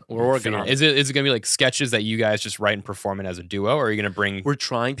 No. We're working on it. Is it gonna be like sketches that you guys just write and perform it as a duo, or are you gonna bring? We're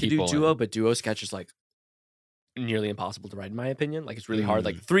trying to do duo, but duo sketch is like nearly impossible to write, in my opinion. Like it's really hard.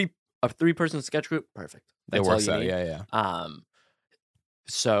 Like a 3-person sketch group, perfect. That works out. Yeah.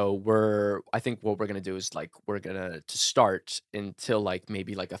 So I think what we're gonna do is like we're gonna to start until like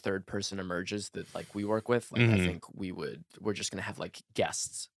maybe like a 3rd person emerges that like we work with. Like I think we're just gonna have like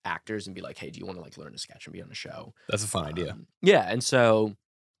guests, actors, and be like, hey, do you want to like learn to sketch and be on the show? That's a fun idea. Yeah, and so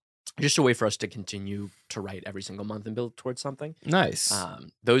just a way for us to continue to write every single month and build towards something. Nice.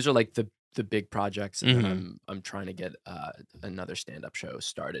 Those are like the big projects, and then I'm trying to get another stand-up show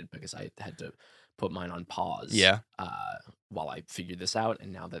started because I had to put mine on pause. Yeah. While I figured this out,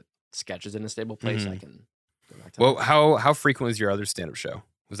 and now that sketch is in a stable place, I can Go back to that. Well, how frequent was your other stand-up show?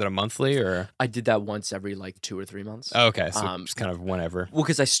 Was it a monthly or? I did that once every like 2 or 3 months. Oh, okay, so just kind of whenever. Well,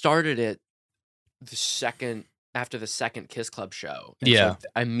 because I started it after the second Kiss Club show. And Yeah. So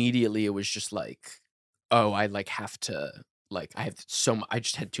immediately it was just like, oh, I like have to like I have so much. I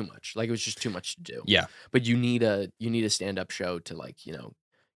just had too much. Like it was just too much to do. Yeah. But you need a stand-up show to like, you know,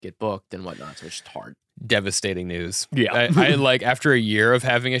 get booked and whatnot. So it's just hard. Devastating news. Yeah. I like after a year of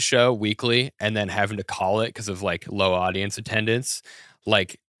having a show weekly and then having to call it because of like low audience attendance.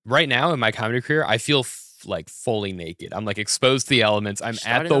 Like right now in my comedy career, I feel like fully naked. I'm like exposed to the elements. I'm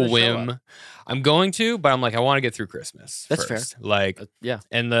Start at the another show whim. up. I'm going to, but I'm like, I want to get through Christmas. That's first. Like, Yeah.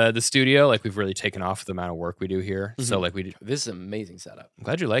 and the studio, like we've really taken off the amount of work we do here. So Mhm. like This is an amazing setup. I'm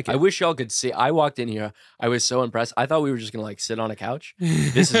glad you like it. I wish y'all could see. I walked in here. I was so impressed. I thought we were just gonna like sit on a couch.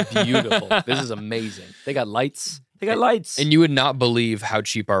 This is beautiful. This is amazing. They got lights. They got lights. And you would not believe how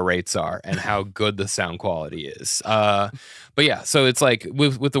cheap our rates are and how good the sound quality is. But yeah, so it's like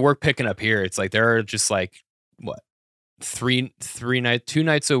with the work picking up here, it's like there are just like what 2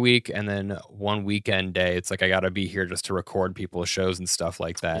 nights a week and then one weekend day. It's like I gotta be here just to record people's shows and stuff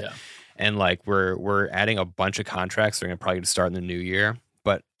like that. Yeah. And like we're adding a bunch of contracts. They're gonna probably start in the new year.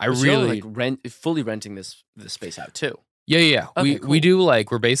 But I So y'all are, really like fully renting this space out too. Yeah. Okay, we cool. do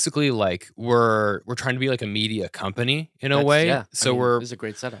like we're basically like we're trying to be like a media company in a way. Yeah. So I mean, this is a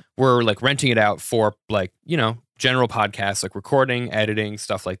great setup. we're like renting it out for like, you know, general podcasts, like recording, editing,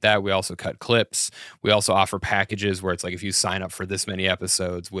 stuff like that. We also cut clips. We also offer packages where it's like if you sign up for this many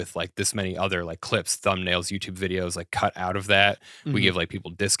episodes with like this many other like clips, thumbnails, YouTube videos, like cut out of that. We Mhm. give like people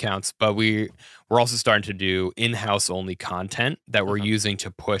discounts, but we're also starting to do in-house only content that we're Uh-huh. using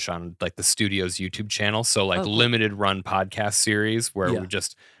to push on like the studio's YouTube channel. So like Oh, cool. limited run podcast series where Yeah. we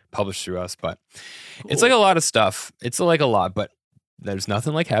just publish through us. But it's Cool. like a lot of stuff. It's like a lot, but there's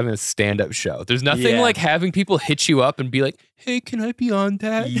nothing like having a stand-up show. There's nothing Yeah. like having people hit you up and be like, "Hey, can I be on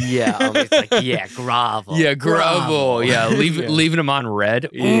that?" Yeah. It's like, yeah, grovel. Yeah, grovel. Yeah, leaving them on red.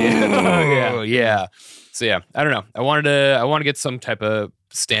 Yeah. Ooh, yeah. So yeah, I don't know. I want to get some type of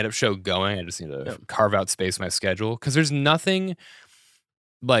stand-up show going. I just need to Yeah. carve out space in my schedule because there's nothing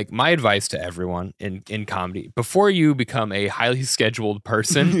like my advice to everyone in comedy before you become a highly scheduled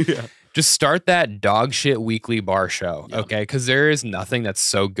person. Yeah. Just start that dog shit weekly bar show, Yeah. okay? Because there is nothing that's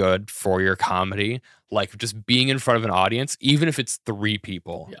so good for your comedy like just being in front of an audience, even if it's 3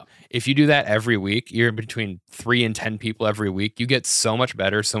 people. Yeah. If you do that every week, you're between 3 and 10 people every week. You get so much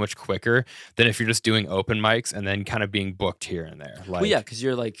better, so much quicker than if you're just doing open mics and then kind of being booked here and there. Like, Well, yeah, because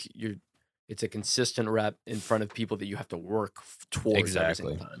it's a consistent rep in front of people that you have to work towards Exactly.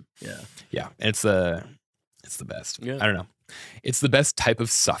 every single time. Yeah. yeah, it's the best. Yeah. I don't know. It's the best type of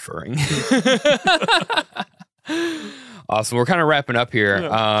suffering. Awesome. We're kind of wrapping up here.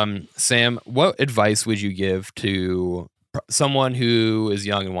 Yeah. Sam, what advice would you give to someone who is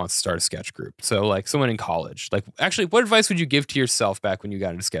young and wants to start a sketch group? So like someone in college. Like actually, what advice would you give to yourself back when you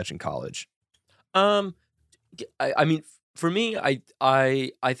got into sketch in college? I mean, for me,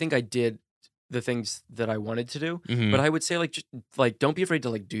 I think I did the things that I wanted to do, Mhm. but I would say like just like don't be afraid to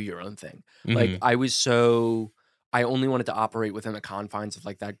like do your own thing. Mhm. Like I only wanted to operate within the confines of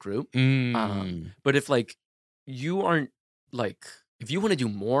like that group. Mm. But if like you aren't like if you want to do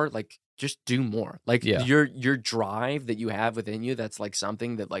more, like just do more. Like Yeah. your drive that you have within you, that's like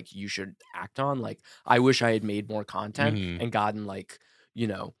something that like you should act on. Like I wish I had made more content Mhm. and gotten like, you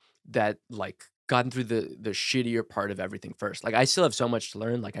know, that like gotten through the shittier part of everything first. Like I still have so much to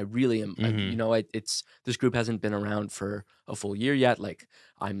learn. Like I really am. Mhm. You know, it's this group hasn't been around for a full year yet. Like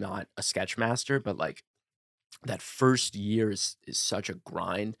I'm not a sketch master, but like that first year is such a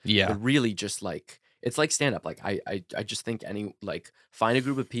grind. Yeah. But really just like it's like stand up. Like I just think find a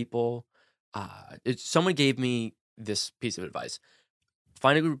group of people. Someone gave me this piece of advice.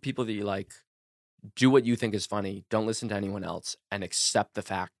 Find a group of people that you like, do what you think is funny, don't listen to anyone else, and accept the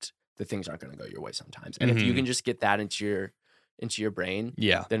fact that things aren't gonna go your way sometimes. And if you Mhm. can just get that into your brain,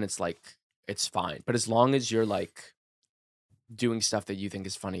 Yeah. then it's like it's fine. But as long as you're like doing stuff that you think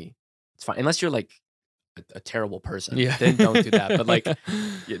is funny, it's fine. Unless you're like a terrible person, Yeah. then don't do that. But like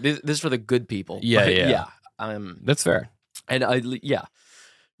this is for the good people. Yeah, But, yeah. That's fair. and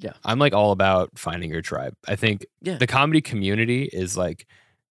I'm like all about finding your tribe. I think Yeah. the comedy community is like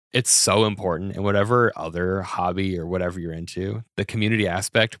it's so important, and whatever other hobby or whatever you're into, the community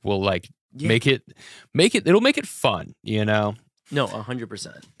aspect will like Yeah. make it it'll make it fun, you know? No,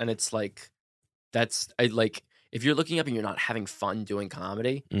 100%. And it's like if you're looking up and you're not having fun doing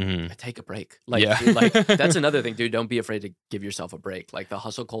comedy, Mhm. take a break. Like, Yeah. like that's another thing, dude. Don't be afraid to give yourself a break. Like the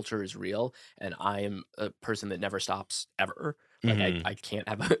hustle culture is real, and I am a person that never stops ever. Like I can't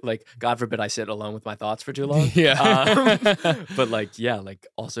have like, God forbid I sit alone with my thoughts for too long. Yeah. But like, yeah, like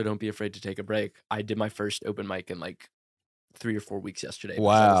also don't be afraid to take a break. I did my first open mic in like 3 or 4 weeks yesterday. Because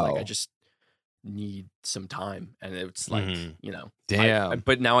I was like, I Wow. just need some time, and it's like, you know, Damn.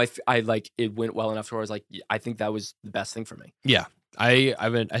 but now I like it went well enough to where I was like, I think that was the best thing for me. Yeah. I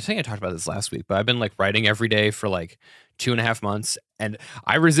think I talked about this last week, but I've been like writing every day for like 2.5 months, and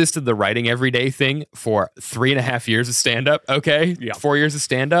I resisted the writing every day thing for 3.5 years of stand up. Okay. Yeah. 4 years of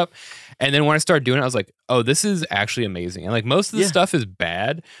stand up. And then when I started doing it, I was like, oh, this is actually amazing. And like most of the stuff is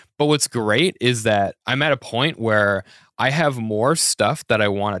bad, but what's great is that I'm at a point where I have more stuff that I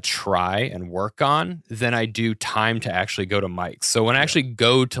want to try and work on than I do time to actually go to mics. So when I actually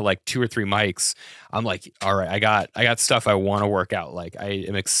go to like 2 or 3 mics, I'm like, all right, I got stuff I want to work out. Like I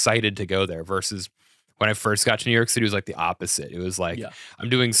am excited to go there versus when I first got to New York City, it was like the opposite. It was like, I'm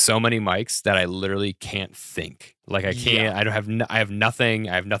doing so many mics that I literally can't think. Like I can't, I have nothing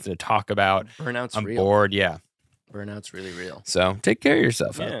to talk about. Burnout's I'm real. bored. Yeah. Burnout's really real. So take care of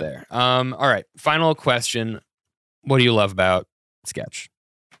yourself out there. All right. Final question. What do you love about sketch?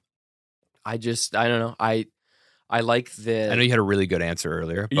 I don't know. I like the. I know you had a really good answer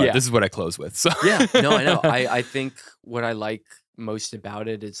earlier, but this is what I close with. So yeah, no, I know. I think what I like most about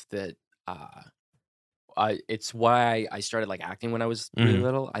it is that it's why I started like acting when I was really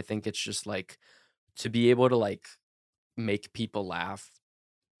little. I think it's just like to be able to like make people laugh.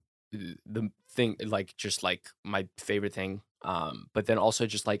 The thing, like just like my favorite thing. But then also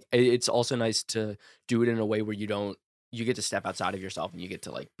just like it's also nice to do it in a way where you get to step outside of yourself and you get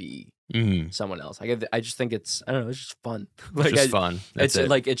to like be someone else. I just think it's, I don't know, it's just fun. Like it's just fun. That's it's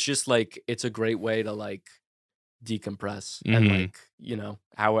like it's just like it's a great way to like decompress and like, you know,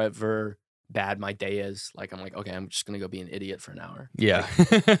 however bad my day is, like I'm like, okay, I'm just gonna go be an idiot for an hour. Yeah.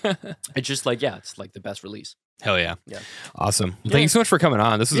 It's just like, yeah, it's like the best release. Hell yeah. Yeah. Awesome. Well, thank you so much for coming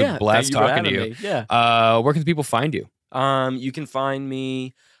on. This was a blast talking to you. Me. Yeah. Where can people find you? You can find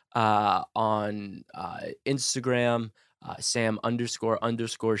me on Instagram,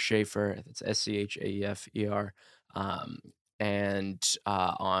 Sam__Schaefer. That's SCHAEFER. And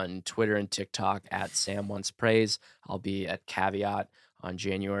on Twitter and TikTok at Sam Once Praise. I'll be at Caveat on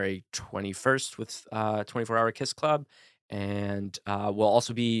January 21st with 24-Hour Kiss Club. And we'll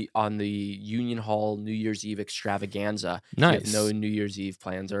also be on the Union Hall New Year's Eve extravaganza. Nice. If you have no New Year's Eve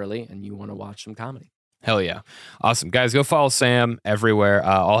plans early and you want to watch some comedy. Hell yeah. Awesome. Guys, go follow Sam everywhere.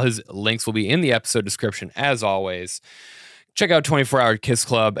 All his links will be in the episode description as always. Check out 24-Hour Kiss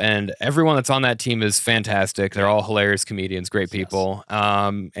Club, and everyone that's on that team is fantastic. They're all hilarious comedians, great people.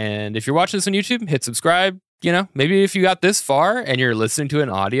 And if you're watching this on YouTube, hit subscribe. You know, maybe if you got this far and you're listening to an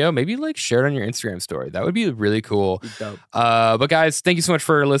audio, maybe like share it on your Instagram story. That would be really cool. But guys, thank you so much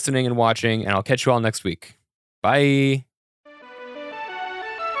for listening and watching, and I'll catch you all next week. Bye.